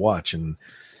rough watch,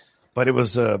 but it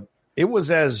was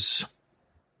as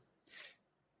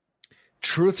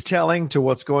truth-telling to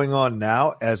what's going on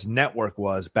now as Network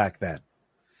was back then,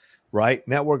 right?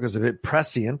 Network was a bit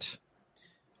prescient,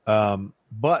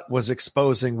 but was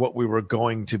exposing what we were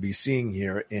going to be seeing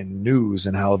here in news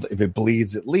and how if it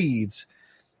bleeds, it leads,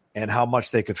 and how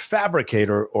much they could fabricate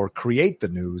or create the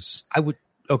news. I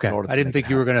didn't think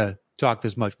you were going to talk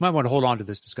this much. Might want to hold on to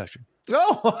this discussion.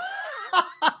 Oh,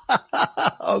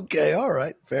 okay. All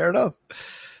right. Fair enough.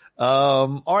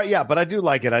 All right. Yeah, but I do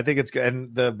like it. I think it's good.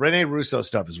 And the Rene Russo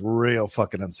stuff is real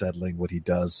fucking unsettling what he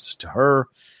does to her.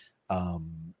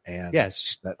 And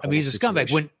yes, I mean, he's a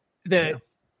scumbag. When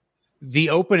the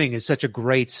opening is such a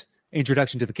great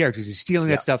introduction to the characters. He's stealing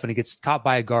that stuff and he gets caught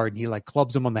by a guard and he like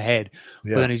clubs him on the head.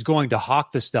 But then he's going to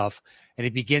hawk the stuff and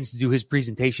he begins to do his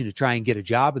presentation to try and get a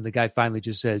job. And the guy finally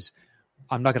just says,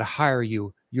 I'm not going to hire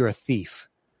you. You're a thief.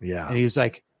 Yeah. And he's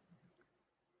like,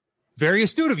 very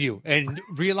astute of you, and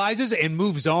realizes and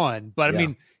moves on. But I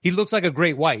mean, he looks like a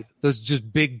great white. Those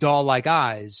just big doll-like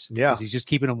eyes. Yeah. He's just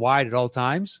keeping them wide at all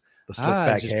times. The slick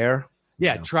back hair.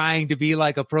 Yeah. Trying to be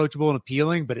like approachable and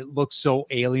appealing, but it looks so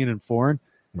alien and foreign.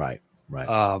 Right.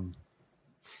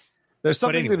 There's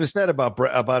something to be said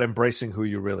about embracing who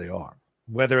you really are,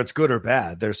 whether it's good or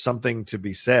bad. There's something to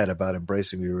be said about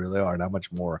embracing who you really are and how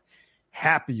much more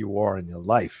happy you are in your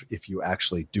life if you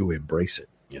actually do embrace it,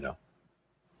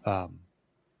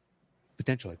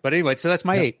 potentially. But anyway, so that's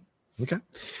my 8. Okay.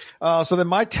 So then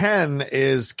my 10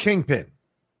 is Kingpin.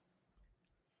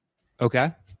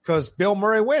 Okay. Because Bill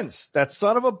Murray wins. That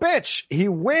son of a bitch. He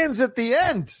wins at the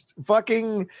end.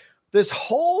 Fucking this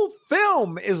whole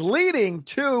film is leading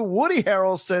to Woody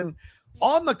Harrelson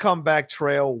on the comeback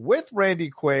trail with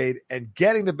Randy Quaid and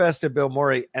getting the best of Bill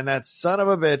Murray. And that son of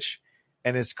a bitch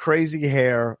and his crazy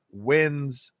hair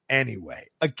wins anyway.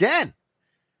 Again.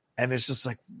 And it's just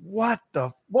like, what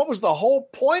was the whole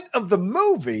point of the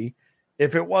movie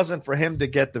if it wasn't for him to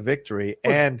get the victory?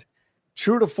 And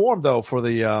true to form, though, for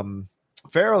the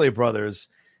Farrelly brothers,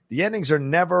 the endings are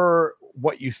never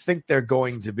what you think they're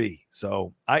going to be.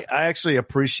 So I actually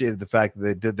appreciated the fact that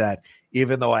they did that,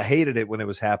 even though I hated it when it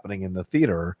was happening in the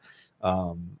theater.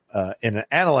 In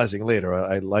analyzing later,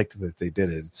 I liked that they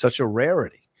did it. It's such a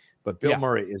rarity. But Bill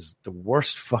Murray is the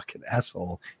worst fucking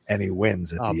asshole, and he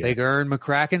wins at the end. Big Earn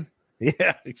McCracken?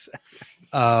 Yeah, exactly.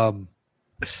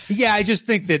 I just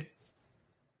think that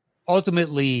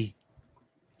ultimately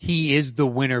he is the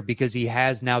winner because he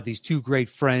has now these 2 great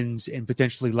friends and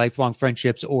potentially lifelong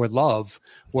friendships or love,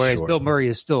 whereas Bill Murray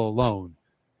is still alone.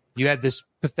 You have this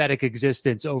pathetic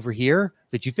existence over here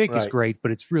that you think is great,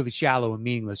 but it's really shallow and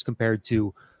meaningless compared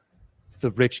to the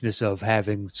richness of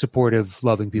having supportive,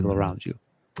 loving people around you.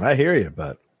 I hear you,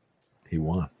 but he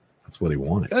won. That's what he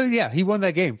wanted. He won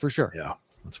that game for sure. Yeah,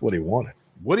 that's what he wanted.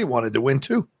 Woody wanted to win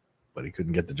too, but he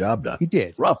couldn't get the job done. He did.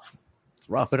 It's rough.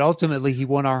 But ultimately, he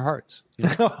won our hearts.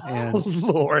 And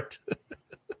Lord.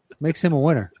 Makes him a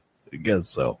winner. I guess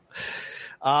so.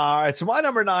 All right, so my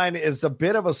number 9 is a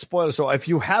bit of a spoiler. So if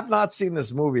you have not seen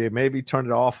this movie, maybe turn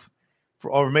it off,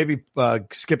 or maybe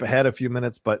skip ahead a few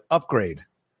minutes. But Upgrade.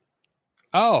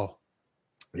 Oh,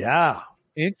 yeah,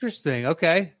 interesting.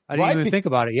 Okay, I didn't even think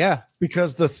about it. Yeah,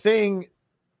 because the thing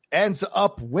ends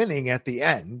up winning at the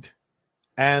end,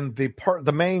 and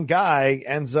the main guy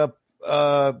ends up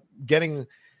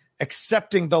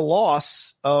accepting the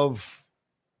loss of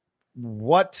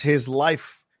his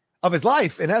life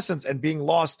in essence, and being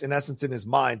lost in essence in his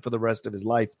mind for the rest of his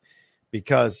life,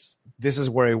 because this is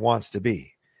where he wants to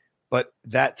be. But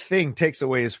that thing takes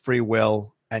away his free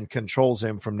will and controls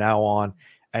him from now on,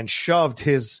 and shoved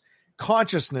his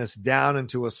consciousness down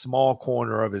into a small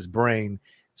corner of his brain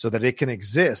so that it can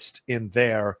exist in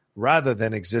there rather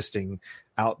than existing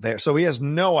out there. So he has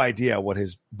no idea what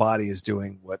his body is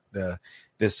doing, what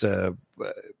this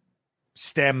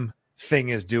STEM thing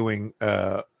is doing,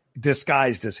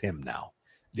 disguised as him now.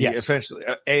 Eventually,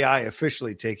 AI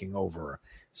officially taking over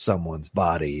someone's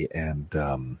body and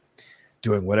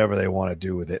doing whatever they want to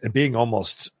do with it, and being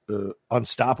almost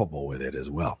unstoppable with it as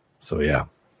well. So yeah.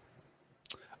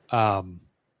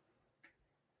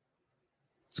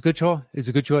 It's a good choice. It's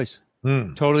a good choice.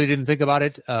 Totally didn't think about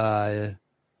it.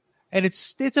 And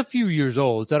it's a few years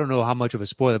old. So I don't know how much of a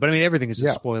spoiler, but I mean, everything is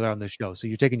a spoiler on this show. So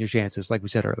you're taking your chances, like we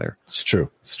said earlier. It's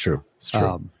true.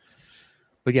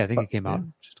 But yeah, I think it came out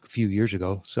just a few years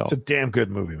ago. So it's a damn good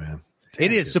movie, man.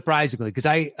 It is, surprisingly,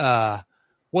 because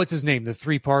what's his name? The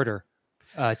 3-parter,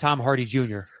 Tom Hardy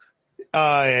Jr.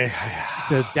 Logan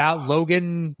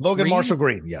Marshall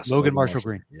Green. Yes. Logan Marshall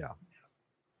Green.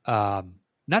 Yeah.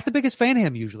 Not the biggest fan of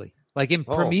him usually. Like in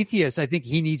Prometheus, I think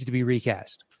he needs to be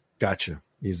recast. Gotcha.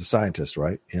 He's the scientist,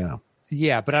 right? Yeah.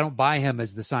 Yeah, but I don't buy him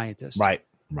as the scientist. Right.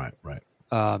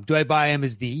 Do I buy him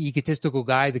as the egotistical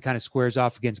guy that kind of squares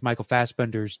off against Michael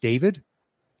Fassbender's David?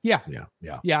 Yeah,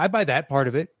 I buy that part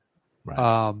of it.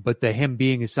 Right. But him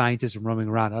being a scientist and roaming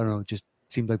around, I don't know, it just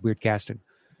seemed like weird casting.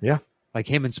 Yeah. Like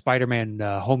him in Spider-Man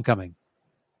Homecoming.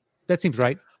 That seems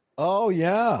right. Oh,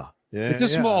 yeah. It's a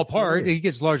small part. Absolutely. He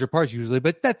gets larger parts usually,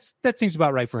 but that seems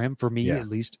about right for him, for me at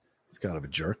least. He's kind of a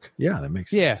jerk. Yeah, that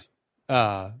makes sense.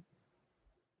 Yeah.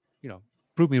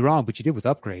 Prove me wrong, but you did with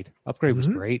Upgrade. Upgrade was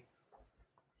great.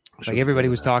 Like everybody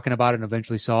was talking about it and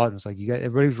eventually saw it, and it's like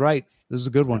everybody was right. This is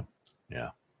a good one.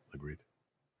 Yeah, agreed.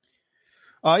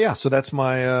 So that's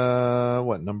my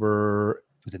number?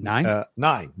 Was it 9?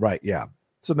 9, right? Yeah.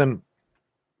 So then,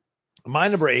 my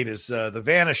number 8 is The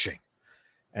Vanishing,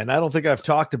 and I don't think I've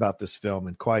talked about this film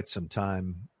in quite some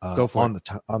time. Go for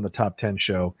on the Top 10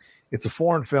 show. It's a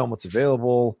foreign film. It's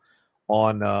available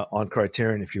on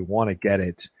Criterion if you want to get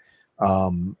it.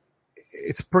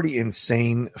 It's a pretty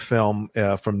insane film.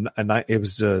 It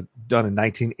was done in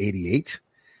 1988,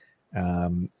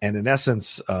 and in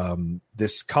essence,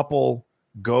 this couple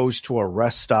goes to a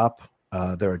rest stop.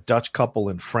 They're a Dutch couple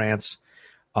in France,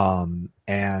 and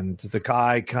the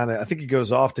guy I think he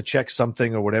goes off to check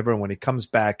something or whatever, and when he comes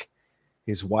back,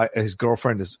 his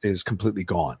girlfriend is completely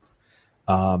gone,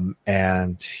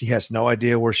 and he has no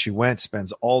idea where she went.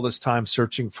 Spends all this time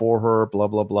searching for her. Blah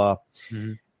blah blah.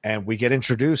 Mm-hmm. And we get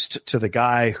introduced to the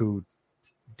guy who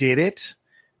did it.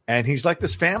 And he's like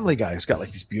this family guy who's got like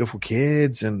these beautiful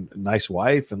kids and a nice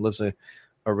wife and lives a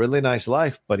really nice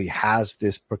life, but he has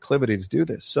this proclivity to do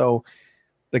this. So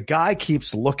the guy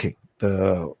keeps looking,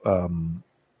 the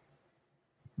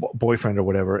boyfriend or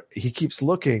whatever, he keeps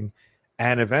looking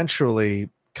and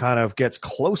eventually kind of gets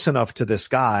close enough to this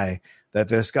guy that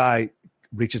this guy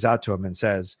reaches out to him and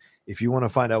says, if you want to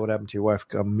find out what happened to your wife,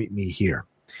 come meet me here.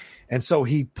 And so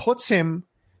he puts him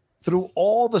through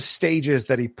all the stages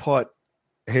that he put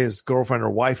his girlfriend or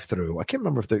wife through. I can't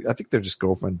remember I think they're just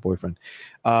girlfriend, boyfriend.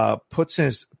 Puts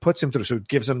him through. So it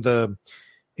gives him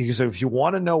he said, if you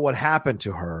want to know what happened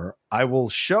to her, I will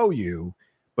show you,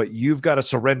 but you've got to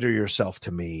surrender yourself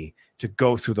to me to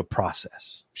go through the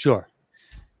process. Sure.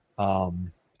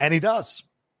 And he does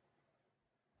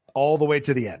all the way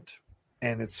to the end.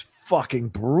 And it's fucking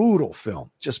brutal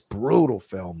film, just brutal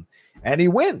film. And he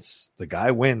wins. The guy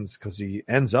wins because he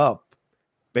ends up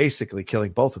basically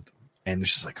killing both of them. And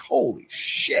it's just like, holy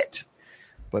shit.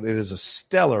 But it is a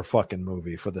stellar fucking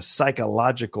movie for the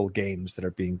psychological games that are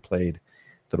being played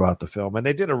throughout the film. And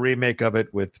they did a remake of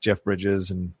it with Jeff Bridges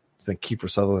and I think Kiefer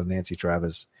Sutherland and Nancy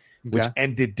Travis, which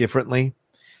ended differently.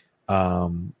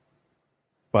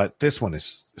 But this one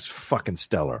is fucking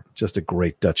stellar. Just a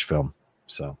great Dutch film.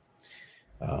 So.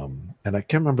 And I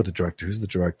can't remember the director. Who's the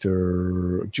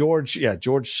director? George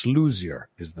Sluizer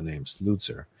is the name.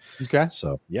 Sluizer. Okay.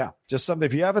 So yeah, just something.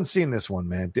 If you haven't seen this one,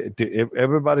 man,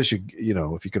 everybody should.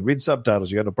 If you can read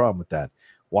subtitles, you got no problem with that.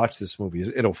 watch this movie.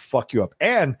 It'll fuck you up.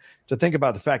 And to think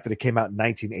about the fact that it came out in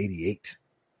 1988,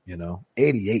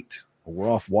 88.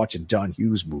 We're off watching John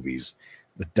Hughes movies.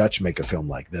 The Dutch make a film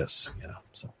like this,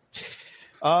 so.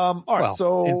 All right. Well,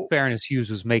 so in fairness, Hughes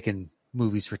was making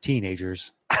movies for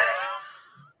teenagers.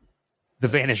 The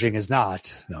Vanishing is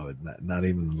not. No, not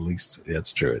even the least.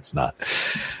 It's true. It's not.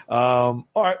 All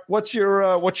right. What's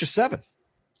your 7?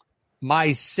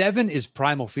 My 7 is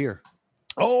Primal Fear.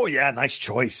 Oh yeah, nice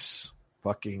choice.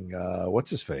 Fucking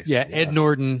what's his face? Yeah, Ed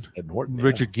Norton, yeah.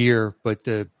 Richard Gere, but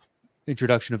the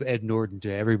introduction of Ed Norton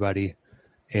to everybody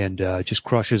and just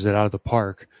crushes it out of the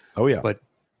park. Oh yeah. But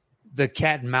the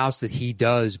cat and mouse that he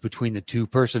does between the two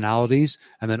personalities,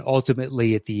 and then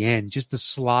ultimately at the end, just the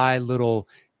sly little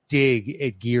dig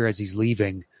at Gere as he's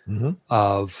leaving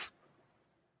of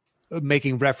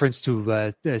making reference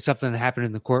to something that happened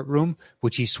in the courtroom,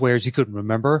 which he swears he couldn't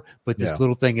remember. But this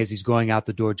little thing as he's going out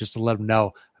the door, just to let him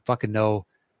know, I fucking know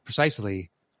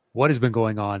precisely what has been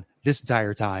going on this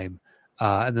entire time.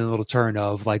 And then a little turn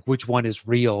of like, which one is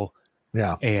real?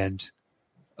 Yeah. And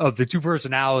of the two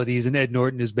personalities, and Ed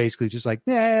Norton is basically just like,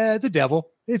 the devil.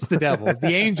 It's the devil.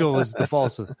 The angel is the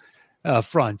false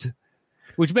front,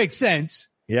 which makes sense.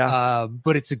 Yeah.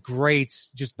 But it's a great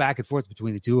just back and forth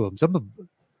between the two of them.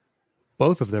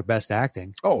 Both of their best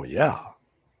acting. Oh yeah.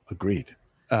 Agreed.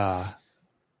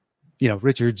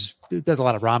 Richards does a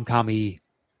lot of rom-com-y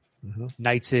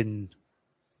Nights in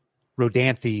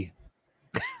Rodanthe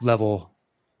level.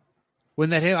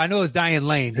 When that him, I know it's Diane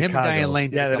Lane. Him and Diane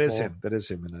Lane. Yeah, that is him. That is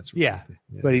him. And that's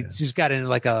but he's just got in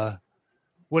like a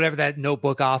whatever that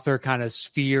Notebook author kind of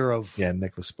sphere of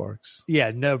Nicholas Sparks.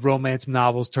 Yeah, no romance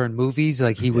novels turned movies.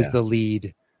 Like he was the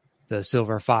lead, the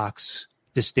Silver Fox,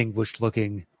 distinguished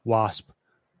looking wasp.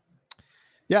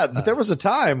 Yeah, but there was a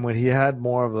time when he had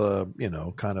more of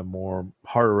the, kind of more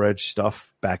harder edge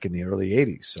stuff back in the early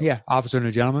 80s. So. Yeah, Officer and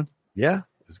a Gentleman. Yeah,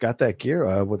 he's got that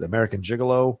gear with American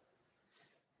Gigolo.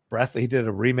 He did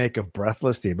a remake of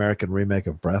Breathless, the American remake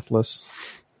of Breathless.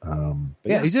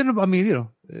 He's in. I mean,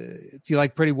 if you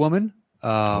like Pretty Woman,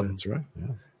 that's right.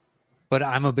 Yeah, but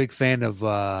I'm a big fan of.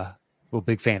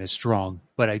 Big fan is strong,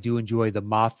 but I do enjoy the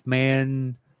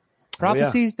Mothman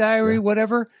Prophecies Diary,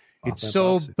 whatever. Mothman it's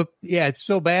so, it's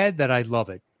so bad that I love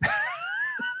it.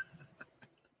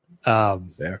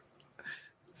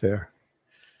 Fair.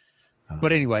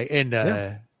 But anyway, and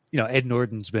Ed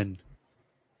Norton's been.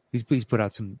 He's put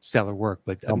out some stellar work,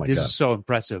 but this is so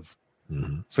impressive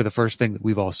for the first thing that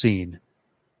we've all seen.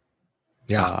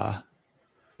 Yeah.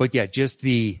 But yeah, just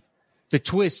the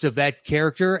twists of that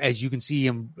character, as you can see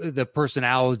him, the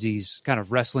personalities kind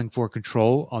of wrestling for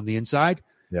control on the inside.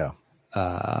 Yeah.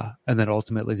 And then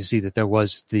ultimately to see that there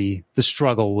was the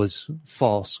struggle was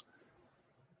false.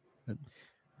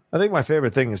 I think my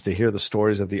favorite thing is to hear the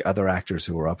stories of the other actors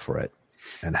who were up for it.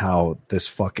 And how this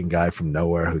fucking guy from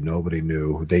nowhere who nobody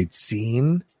knew, who they'd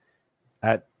seen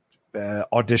at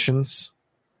auditions,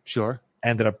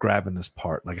 ended up grabbing this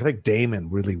part. Like I think Damon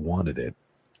really wanted it,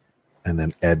 and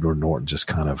then Edward Norton just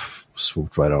kind of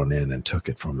swooped right on in and took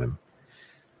it from him.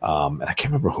 And I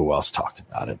can't remember who else talked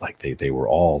about it. Like they were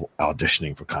all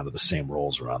auditioning for kind of the same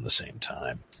roles around the same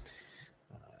time,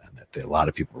 and that a lot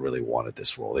of people really wanted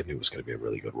this role. They knew it was going to be a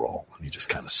really good role, and he just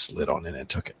kind of slid on in and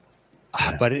took it.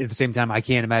 Yeah. But at the same time, I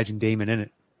can't imagine Damon in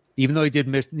it, even though he did,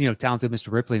 talented Mr.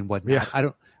 Ripley and whatnot. Yeah. I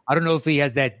don't know if he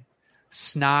has that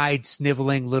snide,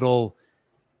 sniveling little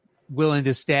willing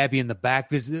to stab you in the back.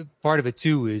 Because part of it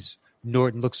too is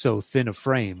Norton looks so thin of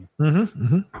frame.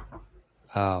 You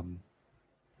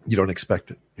don't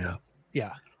expect it.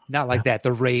 Yeah, not like that.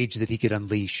 The rage that he could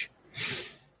unleash.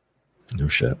 No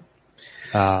shit.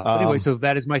 But anyway, so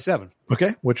that is my 7.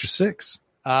 Okay, what's your 6?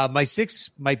 My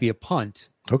 6 might be a punt.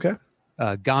 Okay.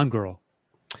 Gone Girl.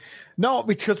 No,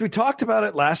 because we talked about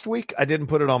it last week. I didn't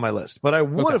put it on my list, but I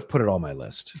would have put it on my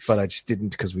list, but I just didn't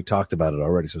because we talked about it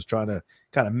already. So I was trying to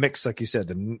kind of mix, like you said,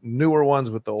 the newer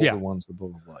ones with the older ones. Blah,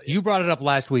 blah, blah. You brought it up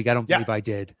last week. I don't believe I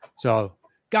did. So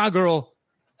Gone Girl.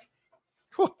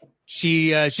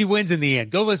 She wins in the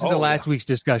end. Go listen to last week's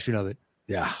discussion of it.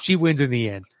 Yeah. She wins in the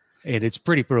end. And it's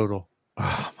pretty brutal.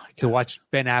 Oh my God. To watch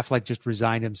Ben Affleck just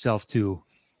resign himself to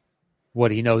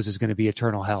what he knows is going to be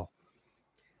eternal hell.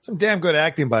 Some damn good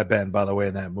acting by Ben, by the way,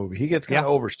 in that movie. He gets kind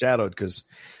of overshadowed because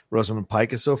Rosamund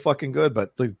Pike is so fucking good,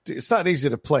 but it's not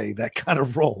easy to play that kind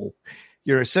of role.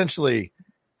 You're essentially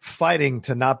fighting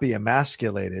to not be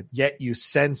emasculated, yet you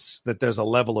sense that there's a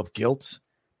level of guilt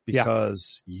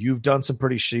because you've done some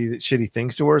pretty shitty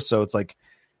things to her. So it's like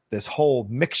this whole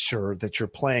mixture that you're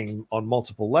playing on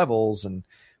multiple levels, and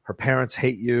her parents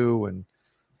hate you, and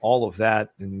all of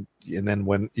that, and then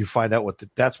when you find out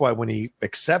that's why when he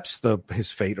accepts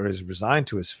his fate or is resigned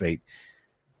to his fate,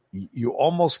 you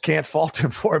almost can't fault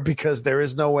him for it because there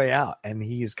is no way out, and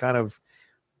he's kind of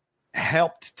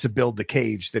helped to build the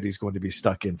cage that he's going to be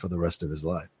stuck in for the rest of his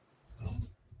life. So.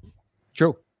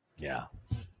 True. Yeah,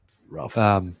 it's rough.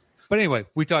 But anyway,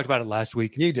 we talked about it last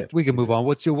week. You did. We can move on.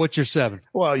 What's your 7?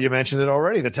 Well, you mentioned it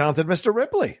already. The Talented Mr.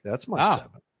 Ripley. That's my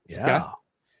 7. Yeah. Okay.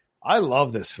 I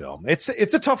love this film. It's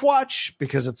a tough watch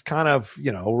because it's kind of,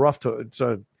 rough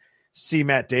to see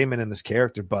Matt Damon in this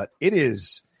character, but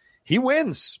he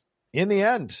wins in the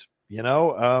end.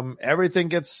 Everything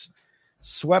gets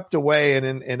swept away,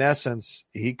 and in essence,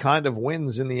 he kind of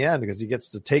wins in the end because he gets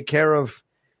to take care of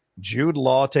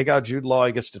take out Jude Law.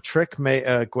 He gets to trick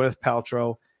Gwyneth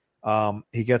Paltrow.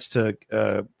 He gets to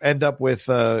end up with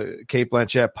Cate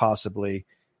Blanchett possibly,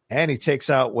 and he takes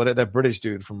out that British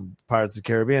dude from Pirates of the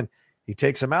Caribbean. He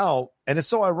takes him out, and it's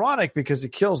so ironic because he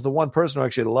kills the one person who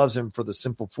actually loves him for the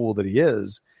simple fool that he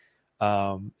is.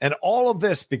 And all of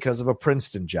this because of a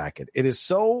Princeton jacket. It is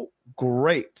so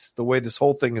great the way this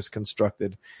whole thing is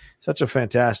constructed. Such a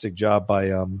fantastic job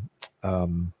by oh,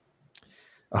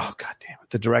 God damn it.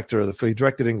 The director of the film. He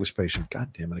directed English Patient.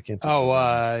 God damn it. I can't.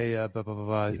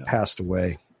 He passed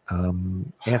away.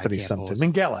 Anthony something.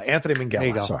 Minghella. Anthony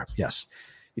Minghella. Sorry. Yes.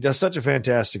 He does such a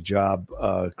fantastic job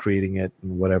creating it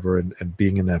and whatever and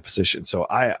being in that position. So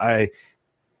I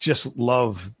just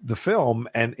love the film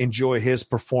and enjoy his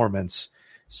performance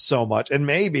so much. And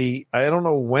maybe, I don't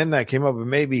know when that came up, but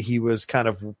maybe he was kind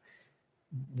of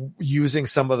using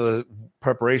some of the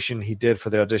preparation he did for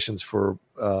the auditions for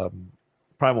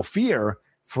Primal Fear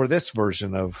for this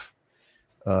version of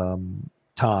Tom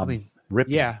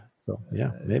Ripley. Yeah. So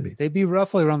yeah, maybe they'd be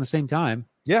roughly around the same time.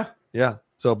 Yeah. Yeah.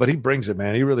 So, but he brings it,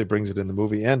 man. He really brings it in the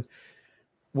movie. And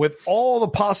with all the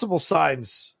possible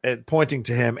signs pointing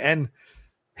to him and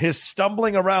his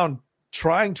stumbling around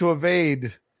trying to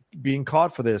evade being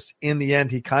caught for this, in the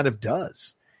end, he kind of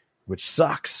does, which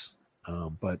sucks.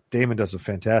 But Damon does a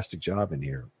fantastic job in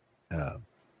here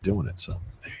doing it. So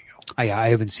there you go. I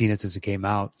haven't seen it since it came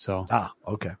out. So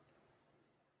okay.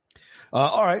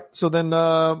 All right. So then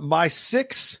my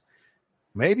 6,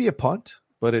 maybe a punt,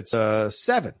 but it's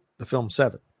 7. The film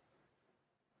 7.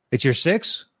 It's your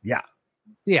 6? Yeah.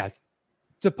 Yeah.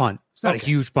 It's a punt. It's not a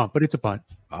huge punt, but it's a punt.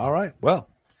 All right. Well,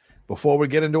 before we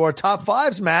get into our top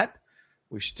 5s, Matt,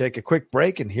 we should take a quick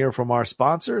break and hear from our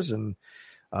sponsors and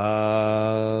come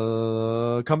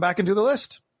back and do the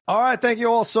list. All right. Thank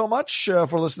you all so much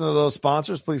for listening to those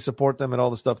sponsors. Please support them and all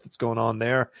the stuff that's going on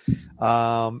there.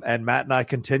 And Matt and I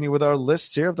continue with our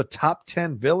lists here of the top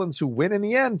 10 villains who win in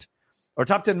the end. Or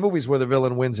top 10 movies where the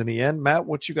villain wins in the end. Matt,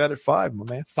 what you got at 5, my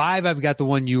man? 5, I've got the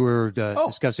one you were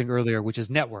discussing earlier, which is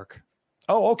Network.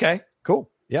 Oh, okay. Cool.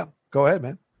 Yeah. Go ahead,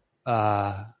 man.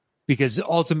 Because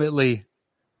ultimately,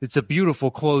 it's a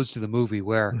beautiful close to the movie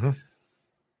where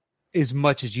as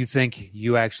much as you think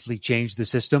you actually changed the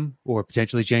system or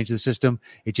potentially changed the system,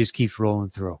 it just keeps rolling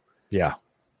through. Yeah.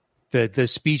 The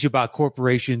speech about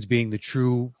corporations being the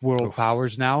true world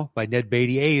powers now by Ned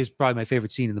Beatty, A, is probably my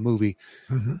favorite scene in the movie.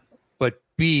 But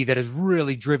B, that is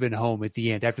really driven home at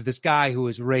the end after this guy who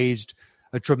has raised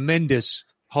a tremendous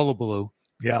hullabaloo.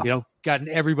 Yeah. Gotten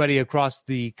everybody across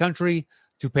the country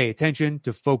to pay attention,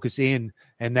 to focus in.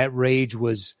 And that rage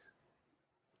was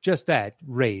just that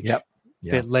rage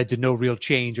that led to no real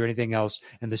change or anything else.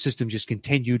 And the system just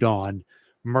continued on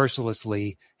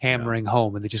mercilessly hammering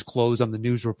home. And they just closed on the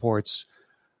news reports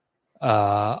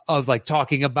of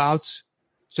talking about.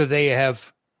 So they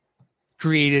have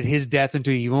created his death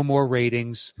into even more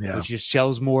ratings, which just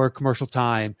sells more commercial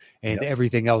time and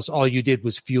everything else. All you did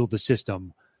was fuel the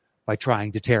system by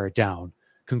trying to tear it down.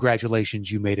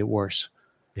 Congratulations, you made it worse.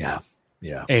 Yeah.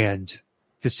 Yeah. And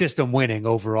the system winning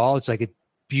overall, it's like it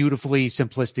beautifully,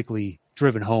 simplistically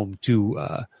driven home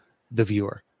to the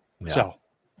viewer. Yeah. So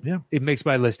it makes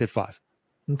my list at 5.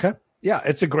 Okay. Yeah,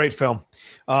 it's a great film.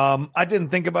 I didn't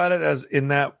think about it as in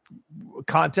that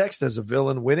context as a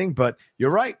villain winning, but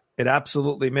you're right. It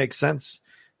absolutely makes sense.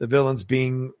 The villains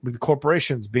being the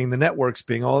corporations, being the networks,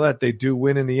 being all that, they do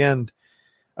win in the end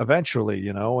eventually,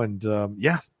 and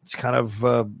it's kind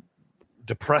of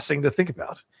depressing to think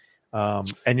about.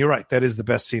 And you're right. That is the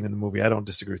best scene in the movie. I don't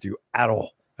disagree with you at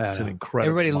all. It's an incredible.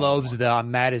 Everybody loves the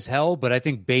I'm mad as hell, but I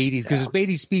think Beatty, because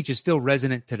Beatty's speech is still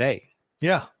resonant today.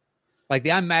 Yeah. Like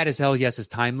the I'm mad as hell, yes, is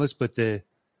timeless, but the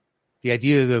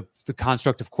idea of the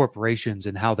construct of corporations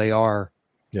and how they are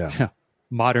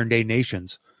modern day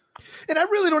nations. And I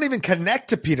really don't even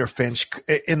connect to Peter Finch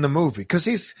in the movie because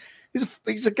he's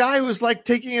a guy who's like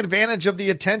taking advantage of the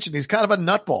attention. He's kind of a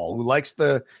nutball who likes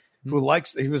the who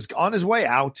he was on his way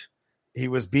out. He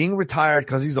was being retired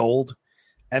because he's old.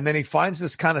 And then he finds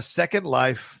this kind of second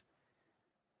life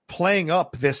playing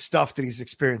up this stuff that he's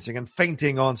experiencing and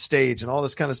fainting on stage and all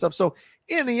this kind of stuff. So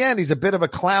in the end, he's a bit of a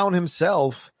clown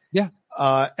himself. Yeah.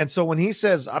 And so when he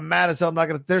says, I'm mad as hell, I'm not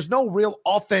going to, there's no real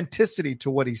authenticity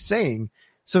to what he's saying.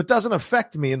 So it doesn't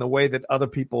affect me in the way that other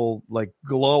people like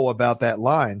glow about that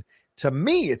line. To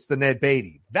me, it's the Ned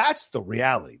Beatty. That's the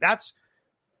reality. That's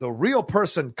the real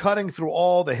person cutting through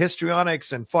all the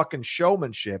histrionics and fucking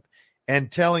showmanship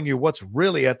and telling you what's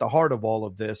really at the heart of all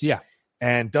of this. Yeah.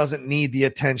 And doesn't need the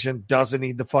attention, doesn't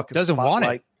need the fucking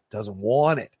spotlight, doesn't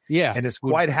want it. Yeah. And is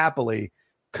quite happily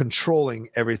controlling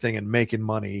everything and making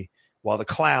money while the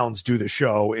clowns do the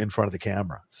show in front of the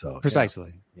camera. So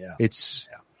precisely. Yeah. It's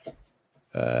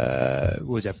what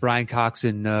was that? Brian Cox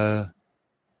in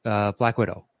Black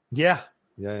Widow. Yeah.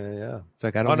 It's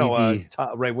like I don't need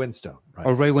Ray Winstone. Right.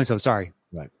 Oh, Ray Winstone. Sorry.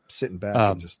 Right. Sitting back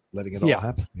and just letting it all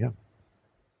happen. Yeah.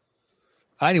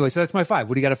 Anyway, so that's my 5.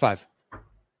 What do you got at 5?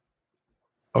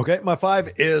 Okay, my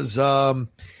 5 is The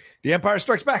Empire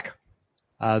Strikes Back.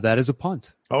 That is a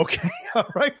punt. Okay, all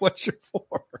right. What's your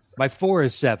 4? My 4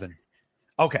 is 7.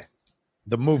 Okay,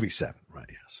 the movie 7, right?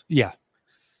 Yes. Yeah,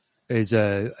 is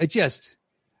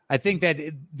I think that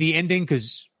the ending,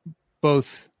 because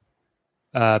both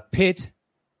Pitt,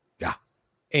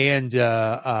 and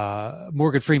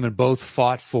Morgan Freeman both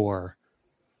fought for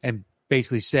and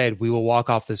basically said, we will walk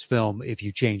off this film if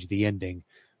you change the ending,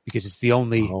 because it's the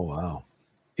only. Oh wow.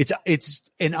 It's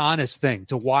an honest thing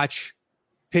to watch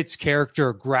Pitt's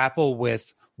character grapple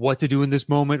with what to do in this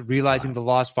moment, realizing the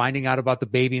loss, finding out about the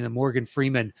baby, and then Morgan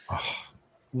Freeman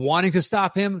wanting to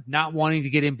stop him, not wanting to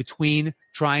get in between,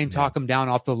 try and talk him down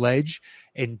off the ledge,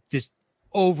 and this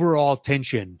overall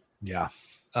tension. Yeah.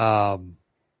 The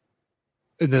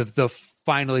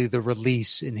finally the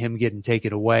release and him getting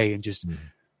taken away, and just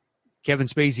Kevin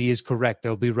Spacey is correct.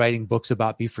 They'll be writing books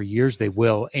about me for years. They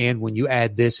will. And when you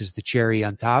add this as the cherry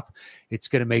on top, it's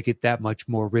going to make it that much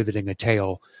more riveting a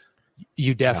tale.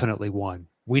 You definitely won.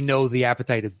 We know the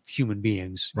appetite of human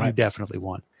beings. Right. You definitely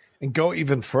won. And go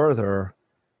even further.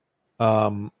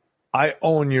 I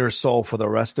own your soul for the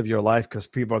rest of your life, because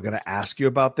people are going to ask you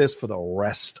about this for the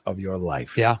rest of your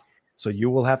life. Yeah. So you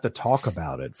will have to talk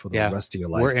about it for the rest of your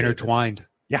life. We're intertwined.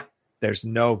 Yeah. There's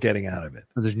no getting out of it.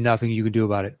 There's nothing you can do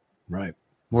about it. Right.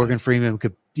 Morgan Freeman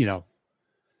could,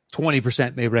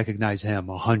 20% may recognize him.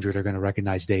 100 are going to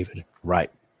recognize David.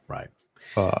 Right.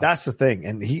 That's the thing.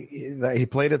 And he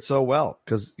played it so well,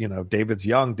 because, David's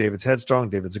young, David's headstrong,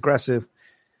 David's aggressive,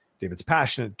 David's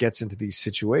passionate, gets into these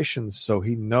situations. So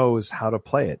he knows how to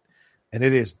play it. And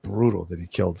it is brutal that he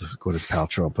killed Gwyneth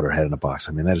Paltrow and put her head in a box.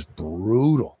 I mean, that is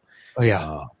brutal. Oh,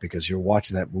 yeah. Because you're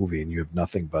watching that movie and you have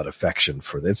nothing but affection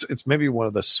for this. It's maybe one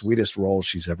of the sweetest roles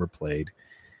she's ever played.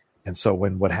 And so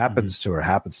when what happens to her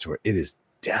happens to her, it is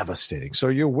devastating. So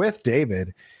you're with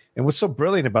David. And what's so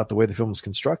brilliant about the way the film is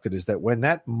constructed is that when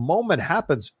that moment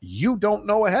happens, you don't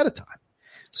know ahead of time.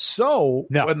 So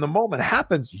when the moment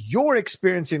happens, you're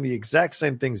experiencing the exact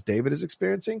same things David is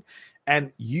experiencing.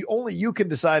 And you can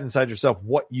decide inside yourself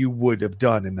what you would have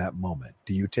done in that moment.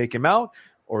 Do you take him out,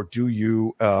 or do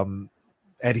you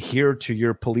adhere to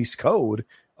your police code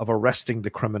of arresting the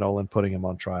criminal and putting him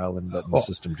on trial and letting the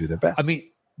system do their best? I mean,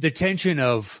 the tension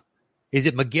of, is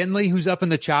it McGinley who's up in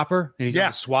the chopper and he's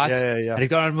got SWAT? Yeah. And he's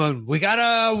going, we got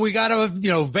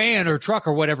a van or truck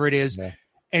or whatever it is. Yeah.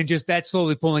 And just that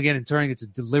slowly pulling in and turning it's a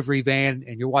delivery van,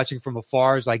 and you're watching from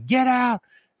afar. It's like, get out.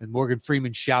 And Morgan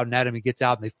Freeman shouting at him. He gets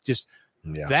out, and they just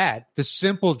the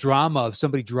simple drama of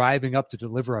somebody driving up to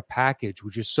deliver a package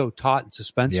was just so taut and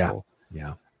suspenseful.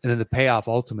 Yeah. And then the payoff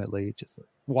ultimately, just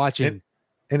watching.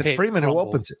 And it's Freeman who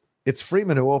opens it. It's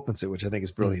Freeman who opens it, which I think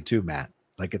is brilliant too, Matt.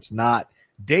 Like, it's not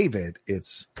David.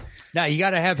 It's now you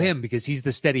got to have him, because he's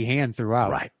the steady hand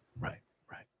throughout. Right.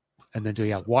 And then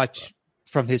watch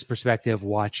from his perspective,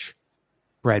 watch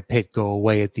Brad Pitt go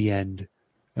away at the end.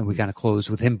 And we kind of close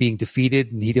with him being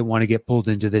defeated, and he didn't want to get pulled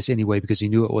into this anyway because he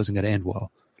knew it wasn't going to end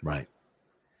well. Right.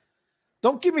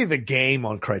 Don't give me the game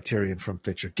on Criterion from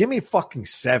Fincher. Give me fucking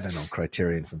 7 on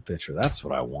Criterion from Fincher. That's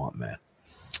what I want, man.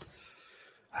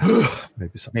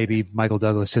 Maybe Michael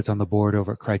Douglas sits on the board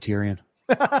over at Criterion.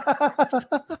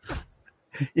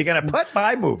 You're going to put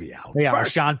my movie out. Yeah, or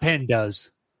Sean Penn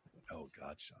does. Oh,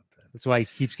 God, Sean Penn. That's why he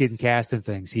keeps getting cast in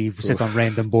things. He sits on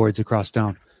random boards across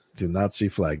town. Do not see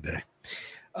Flag Day.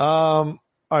 All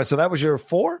right, so that was your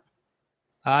 4?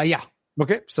 Yeah.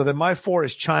 Okay, so then my 4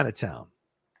 is Chinatown.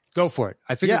 Go for it.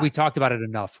 I figured we talked about it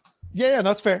enough. Yeah,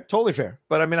 that's fair. Totally fair.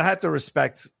 But I mean, I have to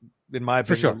respect, in my opinion,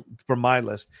 for sure, for my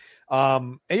list.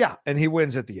 And he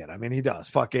wins at the end. I mean, he does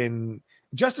fucking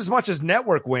just as much as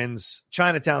Network wins.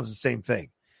 Chinatown's the same thing.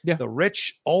 Yeah. The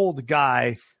rich old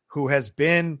guy who has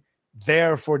been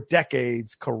there for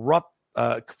decades, corrupt,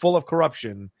 full of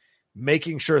corruption,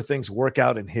 making sure things work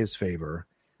out in his favor.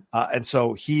 And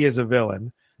so he is a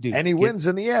villain. Dude, and he wins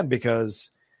in the end because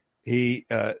Faye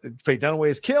Dunaway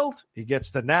is killed. He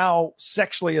gets to now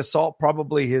sexually assault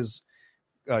probably his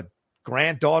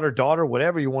granddaughter, daughter,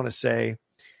 whatever you want to say.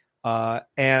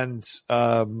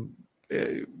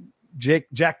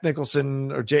 Jack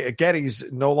Nicholson or Geddes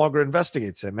no longer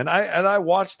investigates him. And I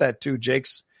watched that too,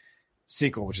 Jake's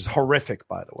sequel, which is horrific,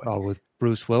 by the way. Oh, with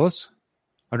Bruce Willis?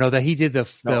 Or no, that he did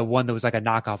the one that was like a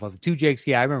knockoff of Two Jakes.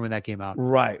 Yeah, I remember when that came out.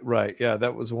 Right. Yeah,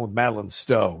 that was the one with Madeline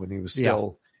Stowe, and he was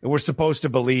still. Yeah. And we're supposed to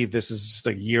believe this is just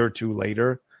a year or two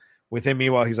later. With him,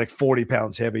 meanwhile, he's like 40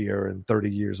 pounds heavier and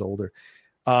 30 years older.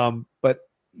 But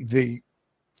it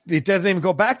doesn't even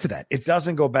go back to that. It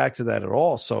doesn't go back to that at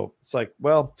all. So it's like,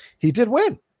 well, he did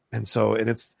win, and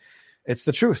it's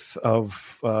the truth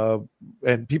of.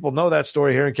 And people know that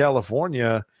story here in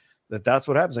California. That's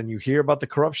what happens. And you hear about the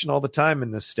corruption all the time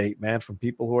in this state, man, from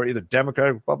people who are either Democrat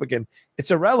or Republican.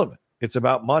 It's irrelevant. It's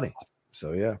about money.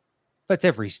 So, yeah. That's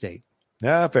every state.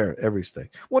 Yeah, fair. Every state.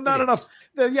 Well, not enough.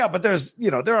 Yeah, but there's,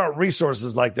 there aren't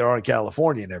resources like there are in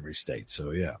California in every state.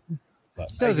 So, yeah.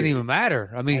 It doesn't even matter.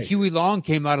 I mean, Huey Long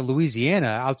came out of Louisiana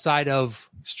outside of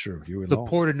it's true.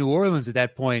 Port of New Orleans at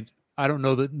that point. I don't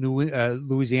know that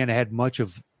Louisiana had much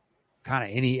of kind of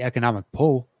any economic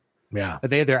pull. Yeah.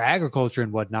 They had their agriculture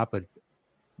and whatnot, but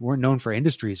weren't known for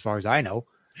industry as far as I know.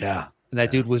 Yeah. And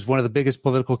that dude was one of the biggest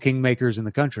political kingmakers in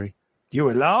the country.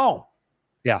 Huey Long.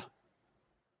 Yeah.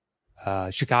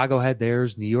 Chicago had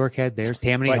theirs. New York had theirs.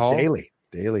 Tammany Hall.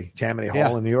 Daily. Tammany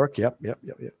Hall in New York. Yep.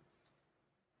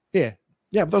 Yeah.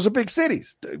 Yeah, but those are big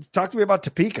cities. Talk to me about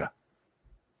Topeka.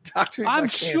 I'm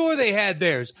sure they had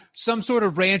theirs. Some sort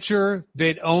of rancher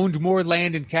that owned more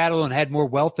land and cattle and had more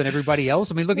wealth than everybody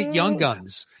else. I mean, look at Young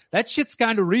Guns. That shit's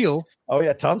kind of real. Oh,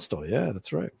 yeah, Tunstall. Yeah,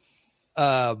 that's right.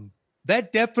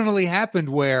 That definitely happened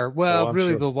where,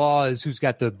 really, sure. The law is who's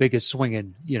got the biggest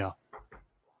swinging,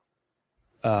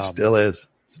 Still is,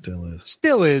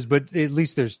 but at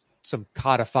least there's some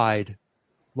codified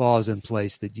laws in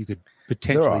place that you could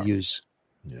potentially use.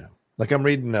 Yeah. Like I'm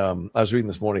reading, I was reading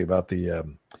this morning about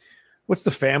the, what's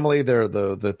the family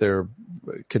they're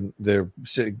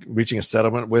reaching a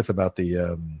settlement with about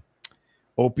the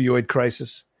opioid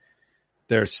crisis.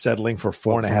 They're settling for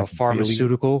 $4.5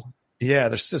 pharmaceutical. Billion. Yeah,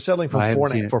 they're settling for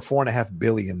 $4.5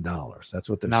 billion. That's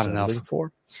what they're settling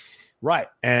for. Right.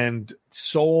 And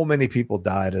so many people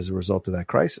died as a result of that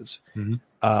crisis.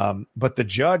 Mm-hmm. But the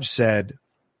judge said,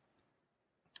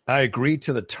 I agree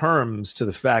to the terms, to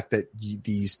the fact that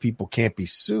these people can't be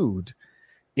sued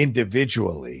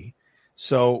individually.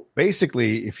 So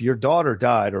basically, if your daughter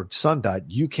died or son died,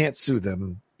 you can't sue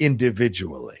them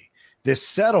individually. This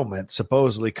settlement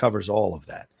supposedly covers all of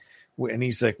that. And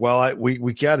he's like, well,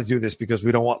 we got to do this because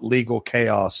we don't want legal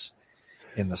chaos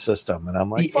in the system. And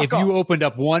I'm like, if you opened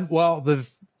up one,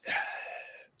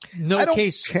 no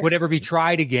case would ever be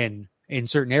tried again in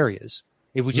certain areas.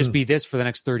 It would just be this for the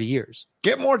next 30 years.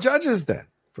 Get more judges then,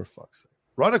 for fuck's sake.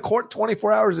 Run a court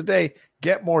 24 hours a day.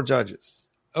 Get more judges.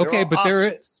 Okay, but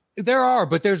there are,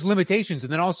 but there's limitations.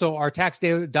 And then also our tax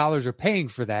dollars are paying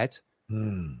for that.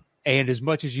 And as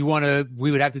much as you want to,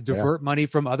 we would have to divert money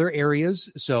from other areas.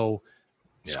 So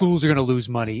schools are going to lose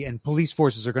money, and police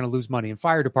forces are going to lose money, and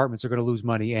fire departments are going to lose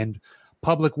money, and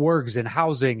public works and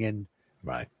housing. And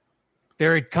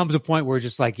there it comes a point where it's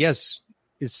just like, yes,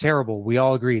 it's terrible. We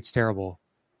all agree it's terrible.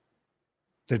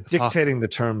 They're dictating the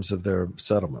terms of their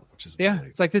settlement, which is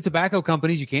it's like the tobacco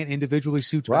companies. You can't individually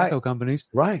sue tobacco companies.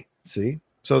 Right. See?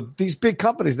 So these big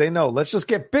companies, they know, let's just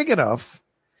get big enough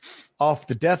off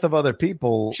the death of other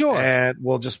people. Sure. And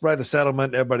we'll just write a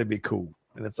settlement. Everybody be cool.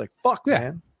 And it's like, fuck,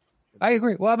 man. I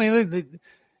agree. Well, I mean,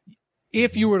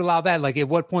 if you were to allow that, like at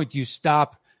what point do you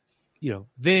stop,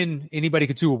 then anybody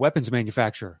could sue a weapons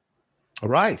manufacturer. All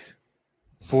right.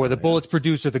 For the bullets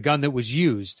produced or the gun that was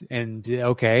used. And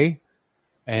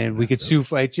and we could sue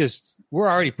for it. We're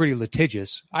already pretty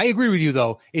litigious. I agree with you,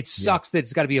 though. It sucks that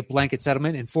it's got to be a blanket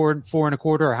settlement and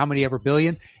 $4.25 or how many ever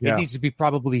billion. It needs to be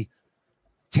probably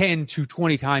 10 to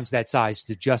 20 times that size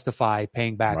to justify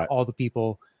paying back all the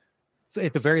people,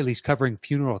 at the very least covering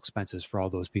funeral expenses for all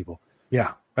those people.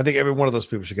 Yeah. I think every one of those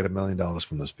people should get $1 million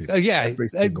from those people. Every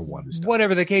single one.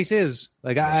 Whatever the case is.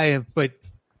 But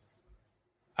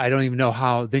I don't even know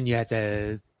how. Then you have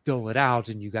to dole it out,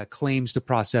 and you got claims to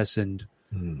process, and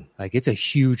it's a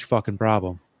huge fucking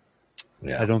problem.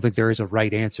 Yeah, I don't think there is a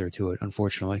right answer to it,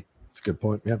 unfortunately. That's a good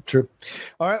point. Yeah, true.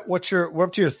 All right, we're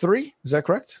up to your 3? Is that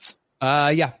correct?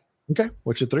 Yeah. Okay.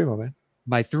 What's your 3, my man?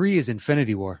 My 3 is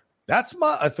Infinity War. That's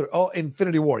my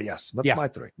Infinity War. Yes, that's my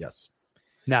 3. Yes.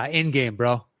 Nah, Endgame,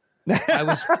 bro. I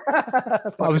was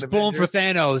pulling for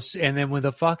Thanos, and then with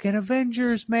the fucking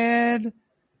Avengers, man,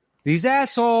 these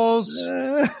assholes.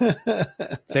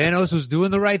 Thanos was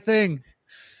doing the right thing.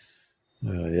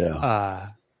 Yeah.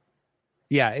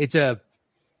 Yeah, it's an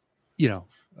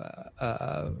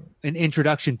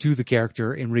introduction to the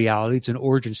character. In reality, it's an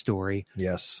origin story.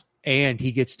 Yes. And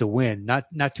he gets to win.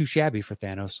 Not too shabby for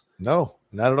Thanos. No,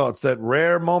 not at all. It's that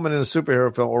rare moment in a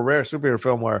superhero film or rare superhero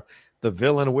film where the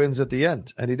villain wins at the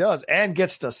end, and he does, and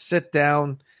gets to sit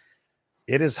down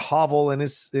in his hovel in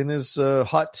his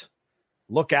hut,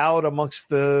 look out amongst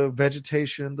the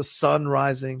vegetation, the sun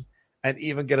rising, and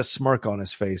even get a smirk on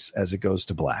his face as it goes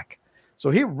to black.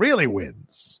 So he really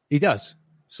wins. He does.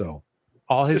 So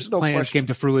all his plans came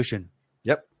to fruition.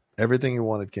 Yep, everything he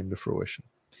wanted came to fruition.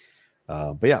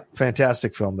 But yeah,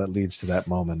 fantastic film that leads to that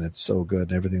moment. It's so good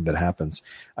and everything that happens.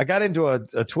 I got into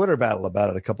a Twitter battle about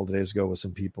it a couple of days ago with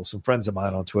some people, some friends of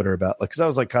mine on Twitter about because I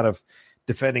was like kind of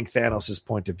defending Thanos'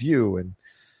 point of view, and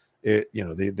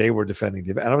they were defending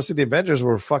and obviously the Avengers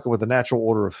were fucking with the natural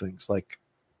order of things. Like,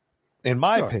 in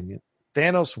my opinion,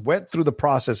 Thanos went through the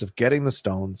process of getting the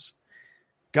stones,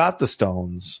 got the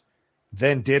stones,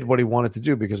 then did what he wanted to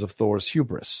do because of Thor's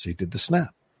hubris. He did the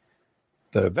snap.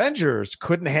 The Avengers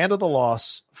couldn't handle the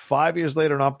loss. 5 years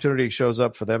later, an opportunity shows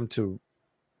up for them to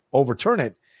overturn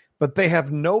it, but they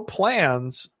have no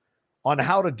plans on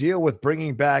how to deal with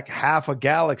bringing back half a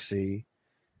galaxy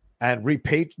and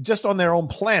just on their own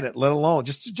planet, let alone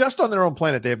just on their own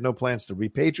planet. They have no plans to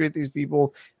repatriate these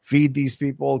people, feed these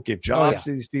people, give jobs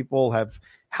to these people, have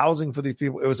housing for these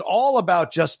people. It was all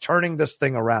about just turning this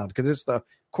thing around because it's the,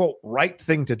 quote, right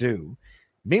thing to do.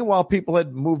 Meanwhile, people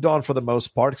had moved on for the most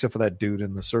part, except for that dude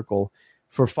in the circle,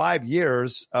 for 5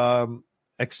 years,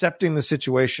 accepting the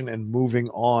situation and moving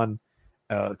on.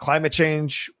 Climate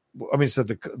change, so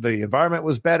the environment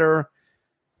was better.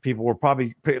 People were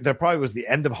there probably was the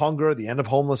end of hunger, the end of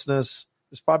homelessness.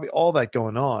 There's probably all that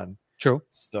going on. True.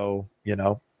 So,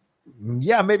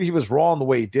 maybe he was wrong the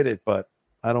way he did it, but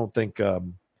I don't think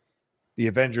the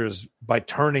Avengers, by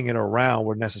turning it around,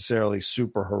 were necessarily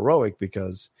super heroic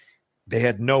because they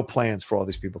had no plans for all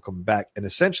these people coming back and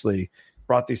essentially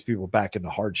brought these people back into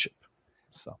hardship.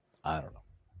 So I don't know.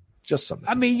 Just something.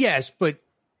 I mean, yes, but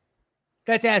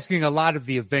that's asking a lot of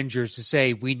the Avengers to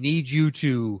say, we need you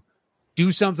to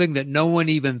do something that no one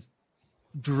even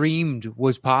dreamed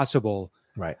was possible.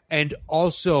 Right. And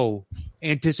also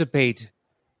anticipate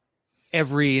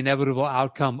every inevitable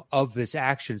outcome of this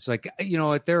action. It's like,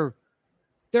 they're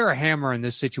a hammer in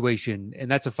this situation, and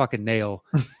that's a fucking nail.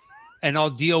 And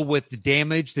I'll deal with the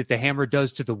damage that the hammer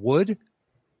does to the wood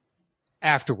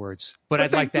afterwards. But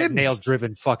I'd like that nail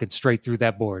driven fucking straight through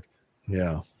that board.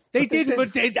 Yeah. They did,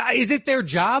 but is it their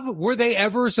job? Were they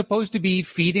ever supposed to be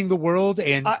feeding the world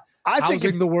and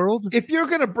housing the world? If you're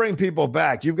going to bring people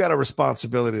back, you've got a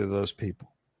responsibility to those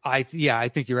people. I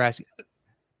think you're asking.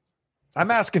 I'm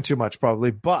asking too much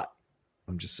probably, but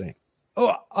I'm just saying.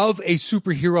 Oh, of a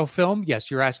superhero film? Yes,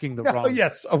 you're asking the wrong.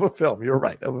 Yes, of a film. You're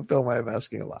right. Of a film, I am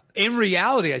asking a lot. In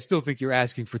reality, I still think you're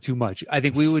asking for too much. I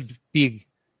think we would be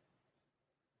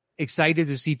excited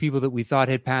to see people that we thought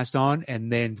had passed on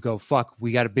and then go, fuck,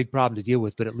 we got a big problem to deal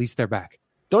with, but at least they're back.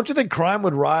 Don't you think crime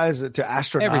would rise to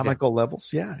astronomical levels?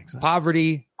 Yeah, exactly.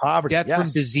 Poverty, death yes.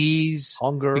 from disease,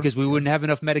 hunger, because we wouldn't have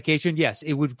enough medication. Yes,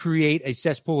 it would create a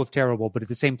cesspool of terrible, but at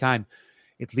the same time,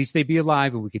 at least they'd be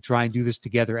alive and we could try and do this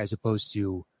together as opposed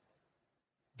to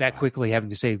that quickly having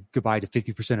to say goodbye to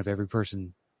 50% of every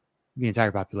person, the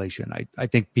entire population. I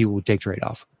think people would take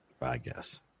trade-off. I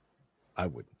guess. I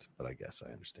wouldn't, but I guess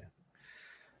I understand.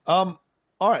 All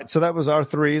right, so that was our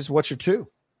threes. What's your two?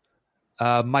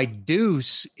 My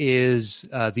deuce is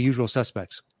The Usual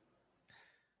Suspects.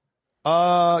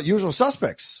 Usual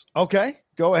Suspects. Okay,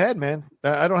 go ahead, man.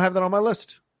 I don't have that on my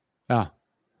list.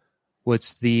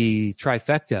 What's the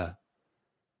trifecta?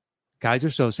 Kaiser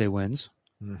Sose wins.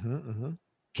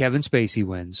 Kevin Spacey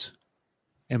wins.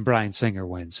 And Bryan Singer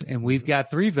wins. And we've got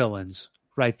three villains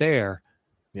right there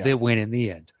that win in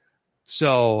the end.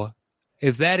 So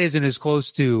if that isn't as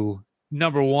close to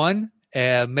number one,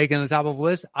 making the top of the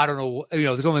list, I don't know.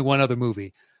 There's only one other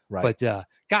movie. Right. But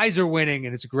guys are winning,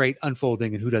 and it's a great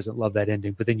unfolding, and who doesn't love that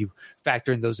ending? But then you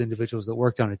factor in those individuals that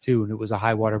worked on it, too, and it was a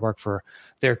high watermark for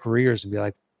their careers and be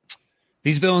like,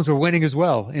 these villains were winning as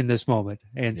well in this moment.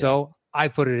 And so I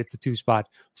put it at the 2 spot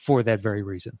for that very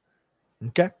reason.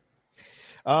 Okay.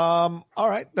 All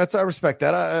right. I respect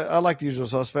that. I like The Usual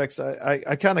Suspects.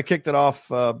 I kind of kicked it off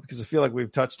because I feel like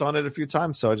we've touched on it a few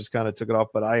times. So I just kind of took it off,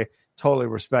 but I totally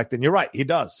respect it. And you're right. He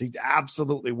does. He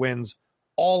absolutely wins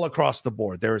all across the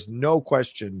board. There is no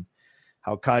question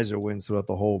how Kaiser wins throughout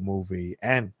the whole movie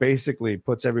and basically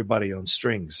puts everybody on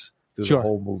strings through the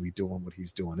whole movie doing what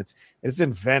he's doing. It's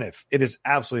inventive. It is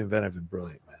absolutely inventive and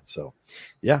brilliant, man. So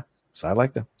yeah. So I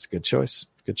like that. It's a good choice.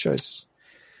 Good choice.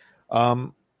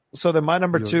 So then my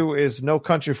number 2 is No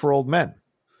Country for Old Men.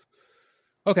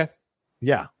 Okay.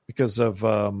 Yeah, because of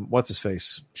what's his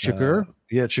face? Shakur.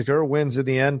 Shakur wins in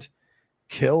the end,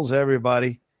 kills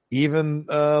everybody, even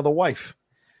the wife.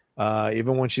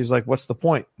 Even when she's like, "What's the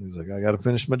point?" He's like, "I got to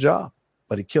finish my job,"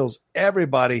 but he kills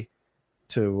everybody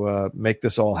to make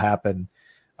this all happen.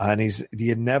 And he's the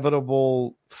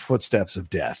inevitable footsteps of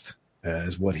death,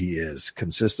 is what he is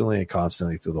consistently and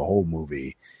constantly through the whole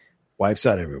movie. Wipes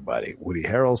out everybody. Woody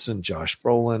Harrelson, Josh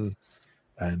Brolin,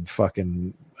 and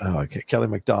fucking Kelly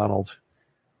MacDonald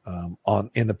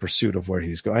in the pursuit of where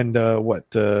he's going. And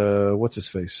what's his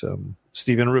face?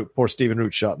 Stephen Root. Poor Stephen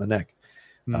Root shot in the neck.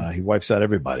 He wipes out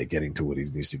everybody getting to what he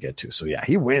needs to get to. So yeah,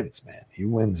 he wins, man. He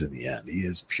wins in the end. He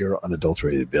is pure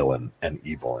unadulterated villain and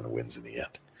evil and wins in the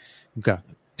end. Okay.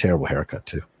 Terrible haircut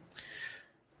too.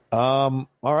 All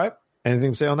right.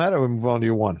 Anything to say on that, or we move on to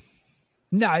your one?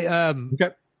 No,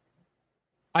 okay.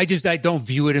 I don't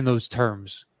view it in those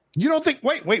terms. You don't think?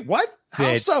 Wait, what?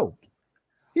 How so?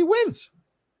 He wins.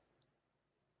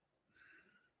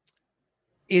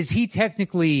 Is he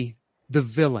technically the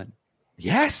villain?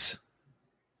 Yes.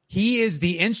 He is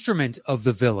the instrument of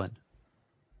the villain.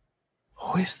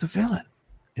 Who is the villain?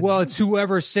 Well, it's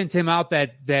whoever sent him out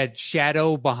that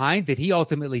shadow behind that he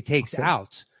ultimately takes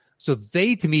out. So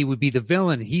they, to me, would be the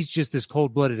villain. He's just this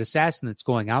cold-blooded assassin that's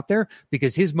going out there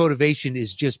because his motivation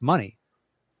is just money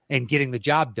and getting the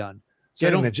job done. So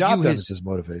getting the job done is his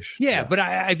motivation. Yeah, but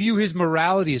I view his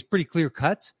morality as pretty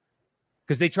clear-cut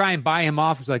because they try and buy him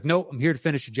off. It's like, no, I'm here to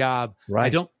finish a job. Right. I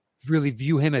don't really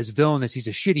view him as villainous. He's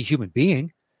a shitty human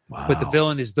being. Wow. But the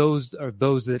villain is those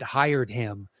that hired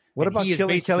him. What about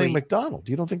killing Kelly MacDonald?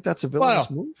 You don't think that's a villainous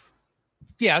move?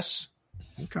 Yes.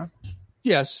 Okay.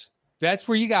 Yes. That's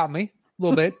where you got me a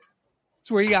little bit.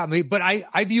 That's where you got me. But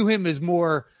I view him as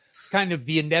more kind of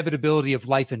the inevitability of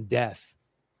life and death.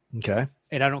 Okay.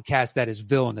 And I don't cast that as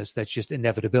villainous. That's just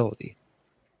inevitability.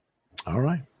 All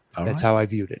right. That's how I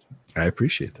viewed it. I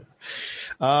appreciate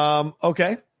that.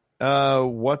 Okay.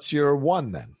 What's your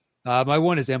one then? My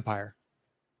one is Empire.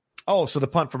 Oh, so the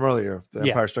punt from earlier, the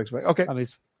Empire Strikes Back. Okay. I mean,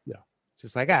 it's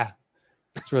just like,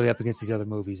 it's really up against these other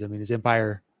movies. I mean, is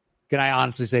Empire, can I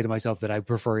honestly say to myself that I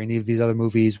prefer any of these other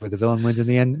movies where the villain wins in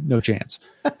the end? No chance.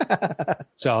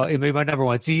 So it made my number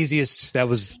one. It's the easiest. That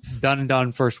was done and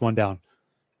done. First one down.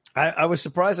 I was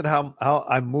surprised at how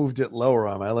I moved it lower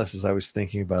on my list as I was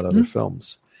thinking about other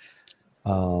films.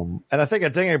 And I think I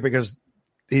ding it because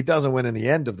he doesn't win in the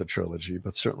end of the trilogy,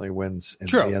 but certainly wins in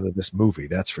the end of this movie.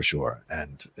 That's for sure.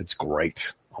 And it's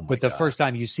great. Oh but the first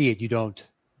time you see it, you don't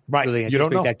really anticipate you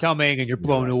don't know that coming, and you're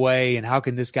blown away. And how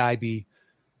can this guy be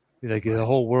like the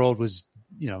whole world was,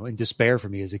 in despair for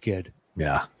me as a kid.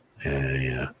 Yeah.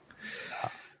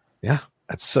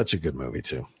 That's such a good movie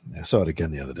too. I saw it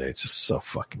again the other day. It's just so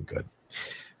fucking good.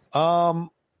 All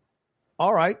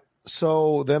right.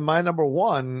 So then my number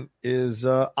one is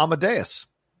Amadeus.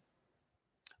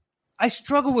 I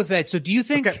struggle with that. So do you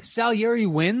think Salieri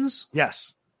wins?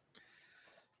 Yes.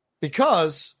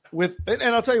 Because and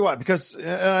I'll tell you why, because, and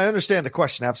I understand the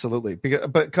question. Absolutely.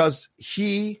 Because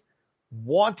he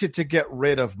wanted to get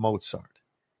rid of Mozart,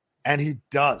 and he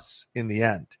does in the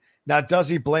end. Now, does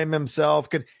he blame himself?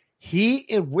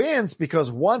 It wins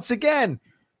because once again,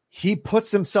 he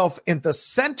puts himself in the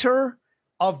center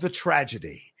of the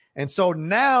tragedy. And so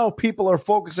now people are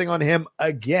focusing on him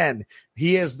again.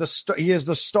 He is the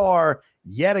star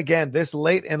yet again, this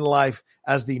late in life,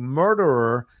 as the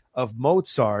murderer of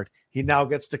Mozart. He now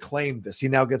gets to claim this. He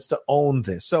now gets to own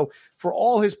this. So for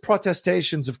all his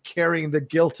protestations of carrying the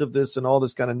guilt of this and all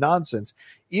this kind of nonsense,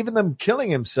 even them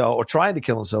killing himself or trying to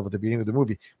kill himself at the beginning of the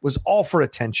movie was all for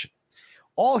attention.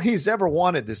 All he's ever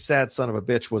wanted, this sad son of a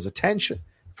bitch, was attention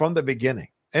from the beginning.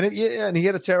 And he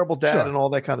had a terrible dad and all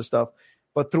that kind of stuff.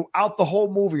 But throughout the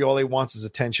whole movie, all he wants is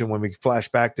attention when we flash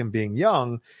back to him being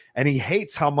young. And he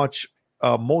hates how much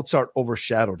Mozart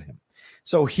overshadowed him.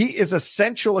 So he is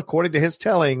essential, according to his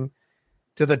telling,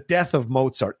 to the death of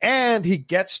Mozart. And he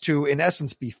gets to, in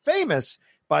essence, be famous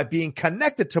by being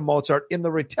connected to Mozart in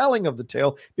the retelling of the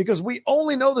tale, because we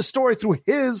only know the story through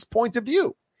his point of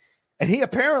view. And he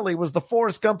apparently was the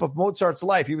Forrest Gump of Mozart's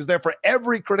life. He was there for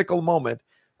every critical moment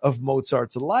of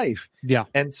Mozart's life. Yeah.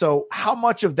 And so how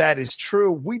much of that is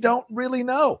true, we don't really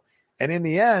know. And in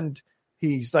the end,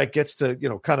 he's like gets to,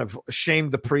 kind of shame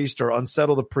the priest or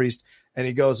unsettle the priest. And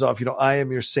he goes off, I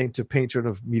am your saint to patron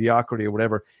of mediocrity or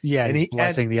whatever. Yeah. And he's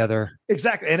blessing the other.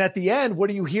 Exactly. And at the end, what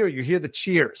do you hear? You hear the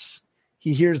cheers.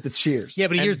 He hears the cheers. Yeah,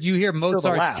 but you hear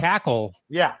Mozart's cackle.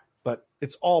 Yeah, but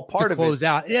it's all part of it. Close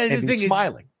out. Yeah, and he's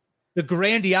smiling. The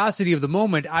grandiosity of the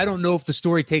moment, I don't know if the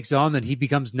story takes on that he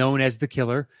becomes known as the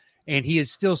killer, and he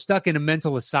is still stuck in a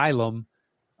mental asylum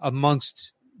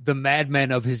amongst the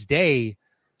madmen of his day.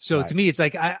 So to me, it's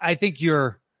like, I think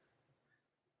you're,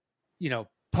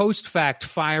 post-fact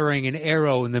firing an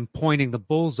arrow and then pointing the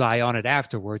bullseye on it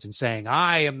afterwards and saying,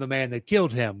 I am the man that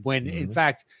killed him, when in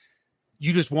fact,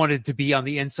 you just wanted to be on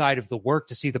the inside of the work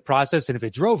to see the process. And if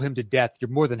it drove him to death, you're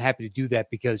more than happy to do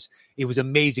that because it was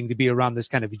amazing to be around this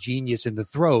kind of genius in the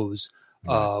throes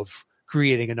of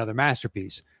creating another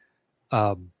masterpiece.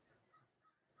 I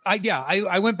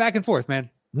went back and forth,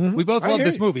 man. Mm-hmm. We both love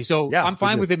this movie, so I'm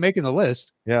fine with it making the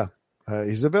list. Yeah.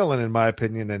 He's a villain, in my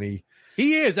opinion, and he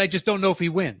is. I just don't know if he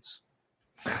wins.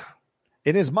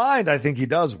 In his mind, I think he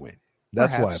does win.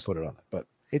 That's why I put it on it. But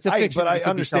it's a fiction. But I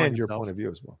understand your point of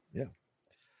view as well. Yeah.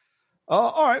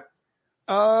 All right.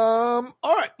 All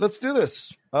right. Let's do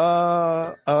this.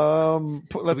 That's our more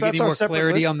clarity list.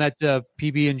 On that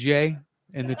PB&J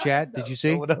in the chat. Did you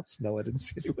see? No one else? No, I didn't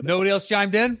see anyone. Nobody else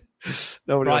chimed in.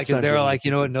 Nobody else, because they were like,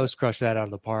 Nose crush that out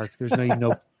of the park. There's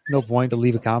no point to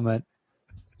leave a comment.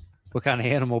 What kind of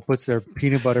animal puts their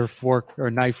peanut butter fork or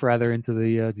knife rather into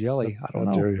the jelly? I don't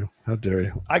know. How dare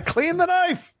you? I cleaned the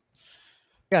knife.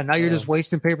 Yeah, now you're just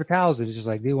wasting paper towels. It's just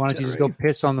like, dude, why don't you just go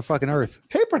piss on the fucking earth?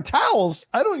 Paper towels?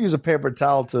 I don't use a paper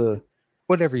towel to...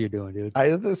 Whatever you're doing, dude.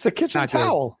 It's a kitchen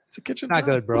towel. It's a kitchen towel. Not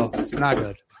good, bro. It's not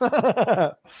good.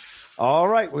 All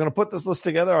right. We're going to put this list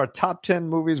together. Our top 10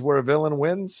 movies where a villain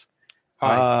wins.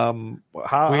 Right.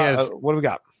 What do we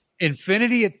got?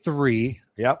 Infinity at 3.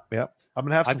 Yep. I'm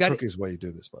going to have some cookies while you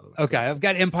do this, by the way. Okay. I've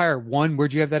got Empire 1.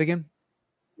 Where'd you have that again?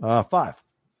 5.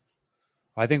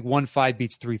 I think 1-5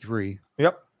 beats 3-3.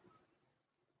 Yep.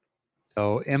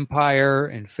 So Empire,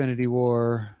 Infinity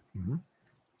War. Mm-hmm.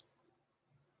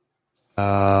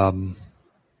 I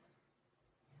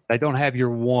don't have your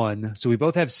 1. So we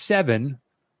both have 7.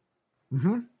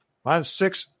 Mm-hmm. I have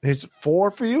 6. Is it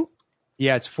 4 for you?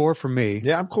 Yeah, it's 4 for me.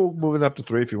 Yeah, I'm cool moving up to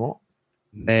 3 if you want.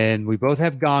 And we both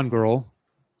have Gone Girl.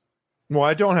 Well,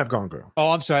 I don't have Gone Girl.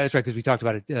 Oh, I'm sorry. That's right, because we talked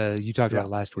about it. You talked about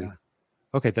it last week.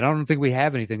 Okay, then I don't think we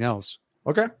have anything else.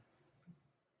 Okay.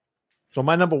 So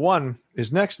my number 1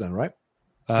 is next then, right?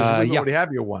 We already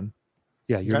have your 1.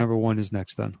 Yeah, your number 1 is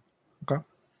next then. Okay.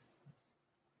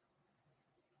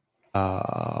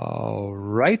 All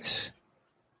right.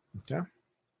 Okay.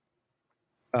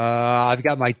 I've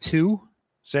got my 2.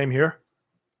 Same here.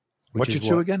 What's your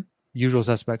 2 again? Usual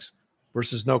Suspects.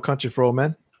 Versus No Country for Old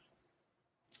Men?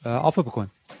 I'll flip a coin.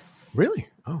 Really?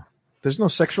 Oh. There's no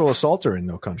sexual assaulter in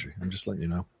No Country. I'm just letting you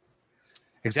know.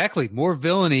 Exactly. More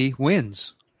villainy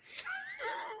wins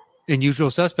in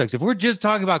Usual Suspects. If we're just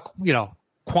talking about,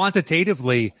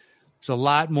 quantitatively, there's a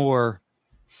lot more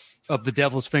of the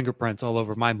devil's fingerprints all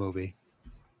over my movie.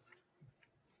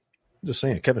 I'm just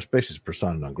saying, Kevin Spacey's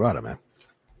persona non grata, man.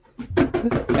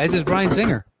 As is Bryan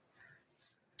Singer.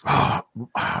 Well,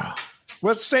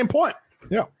 it's the same point.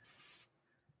 Yeah.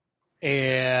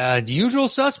 And Usual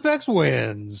Suspects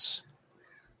wins.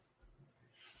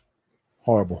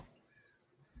 Horrible.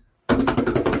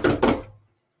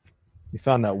 You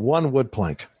found that one wood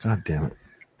plank. God damn it.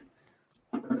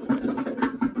 All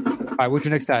right, what's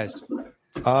your next highest?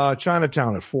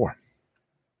 Chinatown at 4.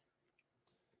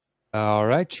 All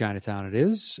right, Chinatown it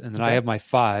is. And then I have my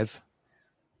 5.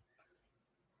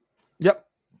 Yep.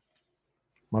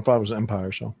 My 5 was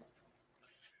Empire, so.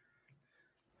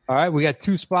 All right, we got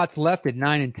 2 spots left at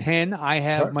 9 and 10. I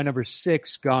have my number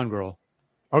 6, Gone Girl.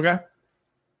 Okay.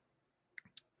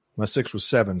 My 6 was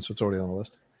 7, so it's already on the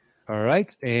list. All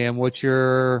right, and what's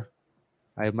your...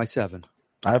 I have my 7.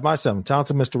 I have my 7,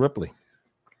 Talented Mr. Ripley.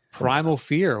 Primal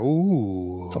Fear.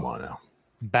 Ooh. Come on now.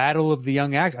 Battle of the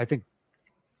Young Actors. I think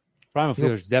Primal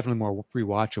Fear is definitely more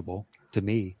rewatchable to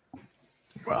me.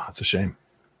 Well, that's a shame.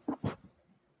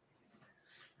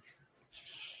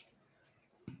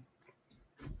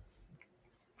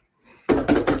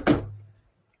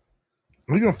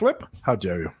 Are you going to flip? How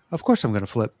dare you? Of course I'm going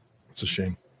to flip. It's a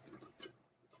shame.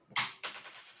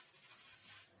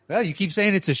 Well, you keep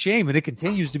saying it's a shame, and it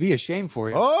continues to be a shame for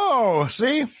you. Oh,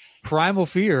 see? Primal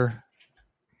Fear.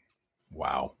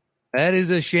 Wow. That is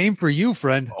a shame for you,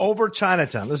 friend. Over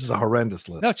Chinatown. This is a horrendous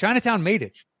list. No, Chinatown made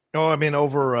it. Oh, I mean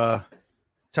over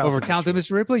Over Talented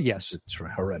Mr. Ripley? Yes. It's a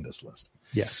horrendous list.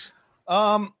 Yes.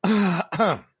 All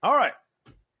right.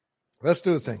 Let's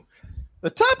do this thing. The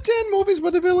top 10 movies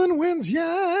where the villain wins.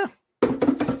 Yeah.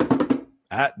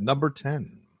 At number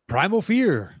 10. Primal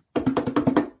Fear.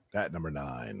 At number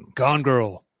 9. Gone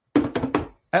Girl.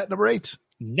 At number 8.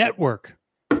 Network.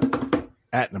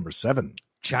 At number 7.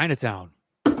 Chinatown.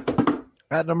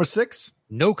 At number 6.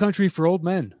 No Country for Old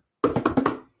Men.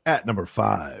 At number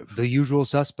 5. The Usual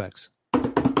Suspects.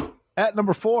 At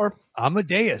number 4.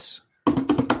 Amadeus.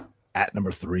 At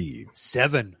number 3.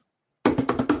 7.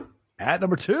 At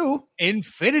number 2.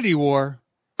 Infinity War.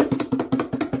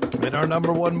 And our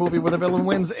number 1 movie where the villain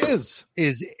wins is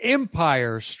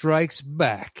Empire Strikes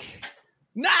Back.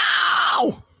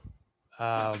 Now.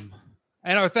 And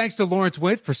our thanks to Lawrence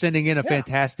Witt for sending in a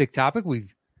fantastic topic.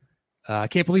 I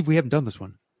can't believe we haven't done this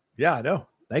one. Yeah, I know.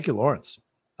 Thank you, Lawrence.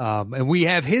 And we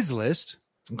have his list.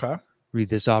 Okay. Read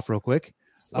this off real quick.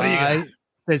 What do you got?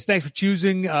 Says, thanks for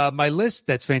choosing my list.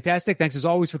 That's fantastic. Thanks as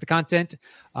always for the content.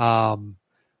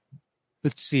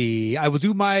 Let's see. I will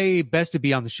do my best to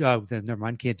be on the show. Never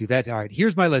mind. Can't do that. All right.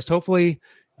 Here's my list. Hopefully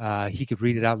he could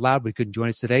read it out loud, but he couldn't join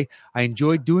us today. I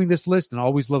enjoyed doing this list and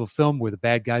always love a film where the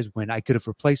bad guys win. I could have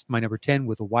replaced my number 10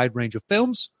 with a wide range of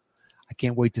films. I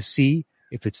can't wait to see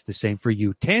if it's the same for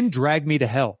you. 10, Drag Me to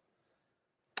Hell.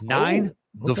 9,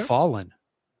 The Fallen.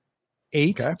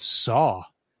 8, Saw.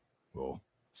 Cool.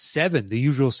 7, The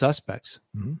Usual Suspects.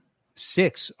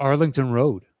 6, Arlington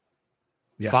Road.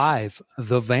 Yes. 5,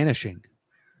 The Vanishing.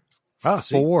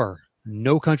 4,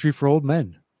 No Country for Old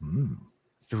Men.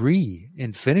 3,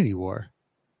 Infinity War.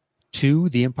 2,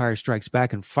 The Empire Strikes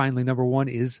Back. And finally, number 1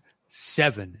 is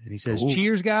 7. And he says,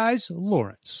 cheers, guys.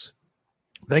 Lawrence.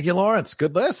 Thank you, Lawrence.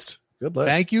 Good list. Good list.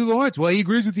 Thank you, Lawrence. Well, he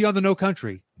agrees with you on the No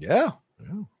Country. Yeah.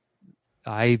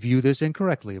 I view this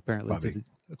incorrectly, apparently,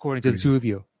 according to the two of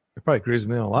you. It probably agrees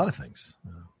with me on a lot of things.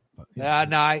 No,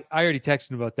 I already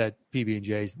texted him about that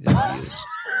PB&J.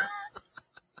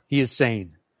 He is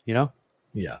sane, you know?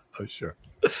 Yeah, oh, sure.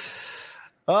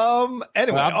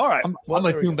 Anyway, all right. I'm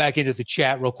going to tune back into the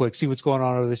chat real quick, see what's going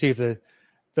on over there, see if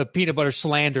the peanut butter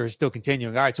slander is still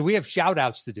continuing. All right, so we have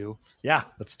shout-outs to do. Yeah,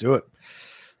 let's do it.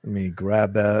 Let me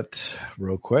grab that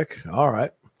real quick. All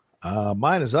right.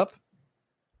 Mine is up.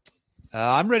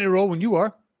 I'm ready to roll when you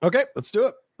are. Okay, let's do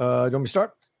it. Do you want me to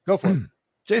start? Go for it.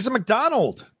 Jason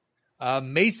McDonald.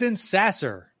 Mason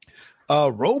Sasser.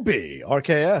 Roby,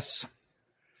 RKS.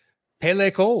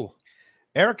 Pele Cole.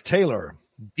 Eric Taylor.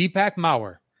 Deepak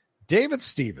Mauer. David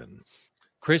Stephen.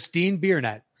 Christine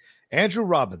Biernat. Andrew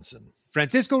Robinson.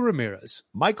 Francisco Ramirez.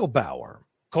 Michael Bauer.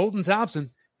 Colton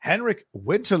Thompson. Henrik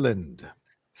Winterland.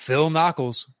 Phil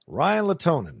Knuckles. Ryan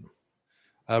Latonen.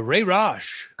 Ray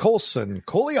Rosh. Colson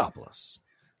Koliopoulos.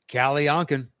 Callie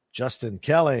Onken. Justin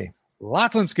Kelly.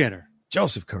 Lachlan Skinner.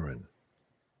 Joseph Curran.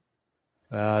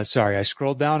 Sorry, I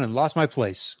scrolled down and lost my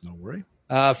place. No worry.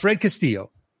 Fred Castillo.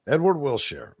 Edward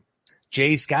Wilshire.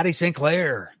 J. Scotty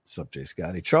Sinclair. What's up, J.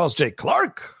 Scotty? Charles J.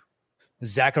 Clark.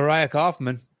 Zachariah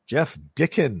Kaufman. Jeff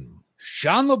Dickin.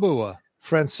 Sean Labua.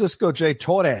 Francisco J.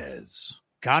 Torres.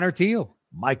 Connor Teal.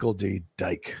 Michael D.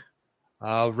 Dyke.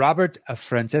 Robert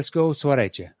Francesco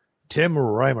Suarez. Tim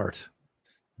Reimert.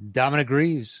 Dominic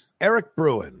Greaves. Eric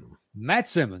Bruin. Matt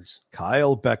Simmons.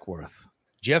 Kyle Beckworth.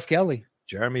 Jeff Kelly.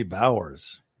 Jeremy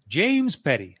Bowers. James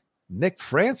Petty. Nick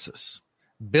Francis.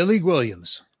 Billy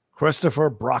Williams. Christopher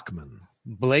Brockman.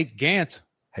 Blake Gant.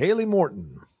 Haley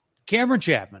Morton. Cameron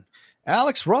Chapman.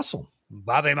 Alex Russell.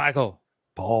 Bobby Michael.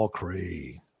 Paul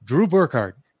Cree. Drew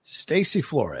Burkhardt. Stacy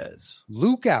Flores.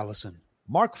 Luke Allison.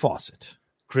 Mark Fawcett.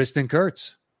 Kristen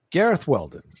Kurtz. Gareth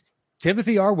Weldon.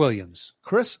 Timothy R. Williams.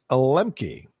 Chris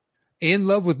Lemke. In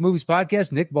Love with Movies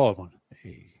podcast, Nick Baldwin.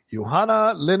 Hey.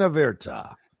 Johanna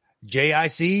Linaverta.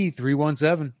 JIC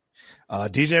 317.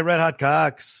 DJ Red Hot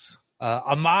Cox.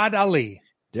 Ahmad Ali.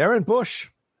 Darren Bush.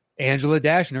 Angela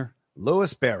Dashner.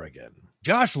 Louis Berrigan.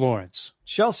 Josh Lawrence.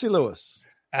 Chelsea Lewis.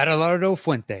 Adelardo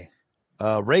Fuente.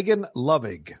 Reagan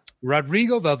Lovig.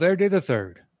 Rodrigo Valverde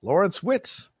III. Lawrence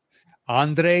Witt.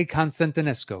 Andre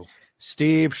Constantinesco.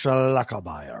 Steve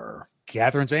Schlackemeyer.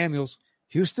 Catherine Samuels.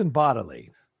 Houston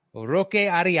Bodily. Roque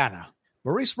Ariana.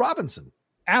 Maurice Robinson.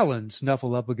 Alan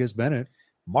Snuffleupagus Bennett.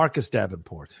 Marcus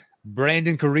Davenport.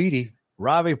 Brandon Caridi.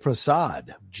 Ravi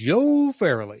Prasad. Joe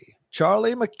Farrelly.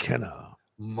 Charlie McKenna.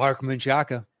 Mark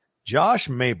Menchaca. Josh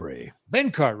Mabry.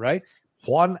 Ben Cartwright.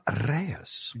 Juan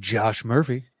Reyes. Josh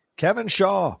Murphy. Kevin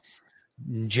Shaw.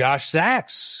 Josh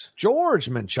Sachs. George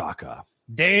Menchaca.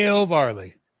 Dale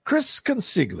Varley. Chris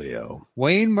Consiglio.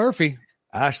 Wayne Murphy.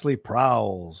 Ashley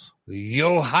Prowls.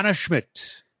 Johanna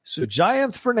Schmidt.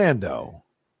 Sujayanth Fernando.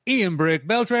 Ian Brick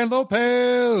Beltran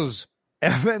Lopez.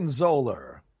 Evan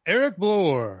Zoller, Eric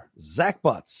Bloor, Zach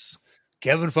Butts,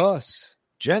 Kevin Fuss,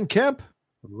 Jen Kemp,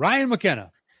 Ryan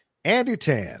McKenna, Andy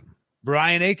Tan,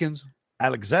 Brian Akins,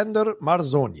 Alexander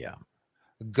Marzonia,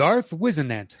 Garth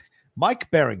Wisenant, Mike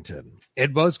Barrington,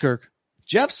 Ed Buskirk,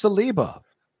 Jeff Saliba,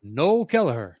 Noel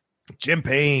Kelleher, Jim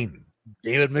Payne,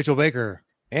 David Mitchell Baker,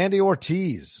 Andy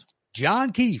Ortiz,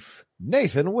 John Keefe,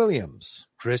 Nathan Williams,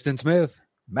 Kristen Smith,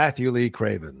 Matthew Lee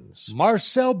Cravens,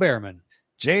 Marcel Behrman,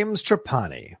 James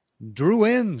Trapani, Drew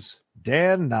Inns,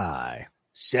 Dan Nye,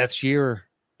 Seth Shearer,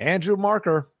 Andrew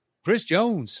Marker, Chris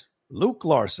Jones, Luke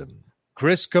Larson,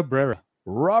 Chris Cabrera,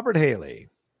 Robert Haley,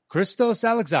 Christos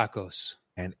Alexakos,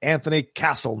 and Anthony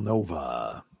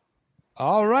Castelnova.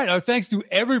 All right. Our thanks to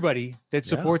everybody that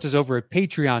supports us over at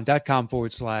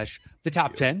patreon.com/the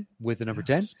top 10 with the number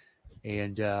 10.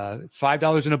 And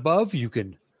 $5 and above, you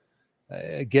can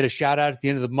get a shout out at the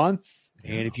end of the month.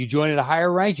 Yeah. And if you join at a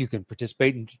higher rank, you can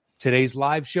participate in today's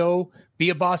live show, be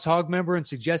a Boss Hog member, and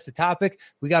suggest a topic.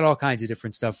 We got all kinds of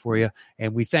different stuff for you.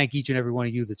 And we thank each and every one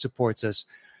of you that supports us.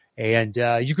 And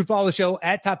you can follow the show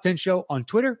at Top 10 Show on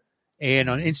Twitter and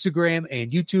on Instagram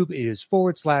and YouTube. It is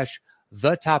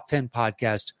 /the Top 10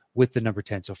 Podcast with the number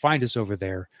 10. So find us over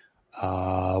there.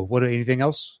 Anything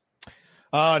else?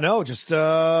 No, just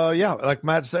like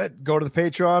Matt said, go to the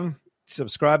Patreon,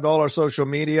 subscribe to all our social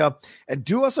media, and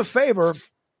do us a favor.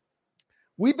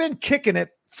 We've been kicking it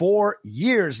for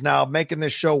years now, making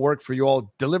this show work for you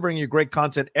all, delivering you great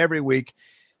content every week.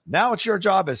 Now it's your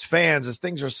job as fans, as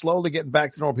things are slowly getting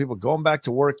back to normal, people going back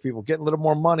to work, people getting a little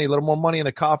more money in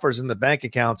the coffers, in the bank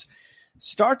accounts.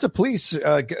 Start to please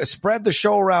spread the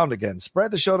show around again.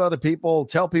 Spread the show to other people.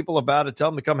 Tell people about it. Tell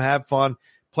them to come have fun.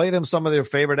 Play them some of their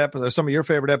favorite episodes, some of your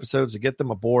favorite episodes to get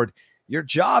them aboard. Your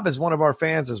job as one of our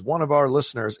fans, as one of our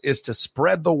listeners, is to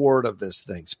spread the word of this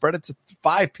thing. Spread it to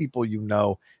 5 people you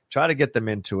know. Try to get them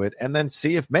into it, and then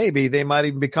see if maybe they might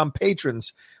even become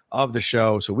patrons of the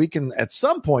show, so we can, at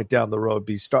some point down the road,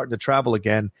 be starting to travel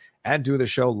again and do the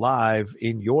show live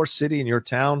in your city, in your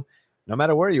town, no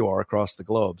matter where you are across the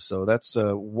globe. So that's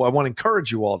I want to encourage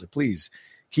you all to please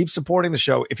keep supporting the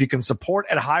show. If you can support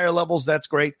at higher levels, that's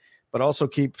great, but also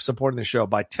keep supporting the show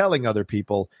by telling other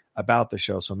people about the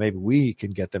show, so maybe we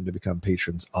can get them to become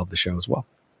patrons of the show as well.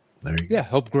 There you go. Yeah,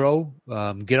 help grow,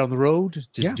 get on the road,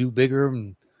 just do bigger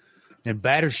and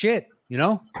badder shit. You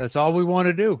know, that's all we want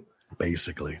to do.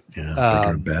 Basically, bigger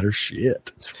and better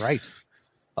shit. That's right.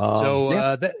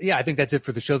 I think that's it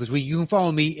for the show this week. You can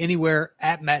follow me anywhere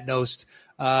at Matt Nost.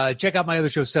 Check out my other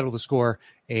show, Settle the Score,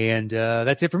 and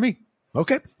that's it for me.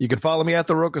 Okay. You can follow me at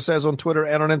The Rocha Says on Twitter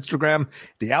and on Instagram,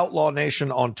 The Outlaw Nation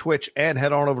on Twitch, and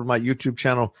head on over to my YouTube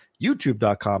channel,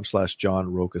 youtube.com/John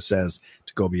Rocha Says,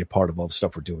 to go be a part of all the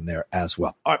stuff we're doing there as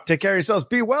well. All right. Take care of yourselves.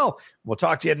 Be well. We'll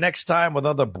talk to you next time with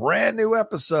another brand new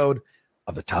episode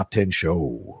of the Top 10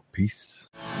 Show. Peace.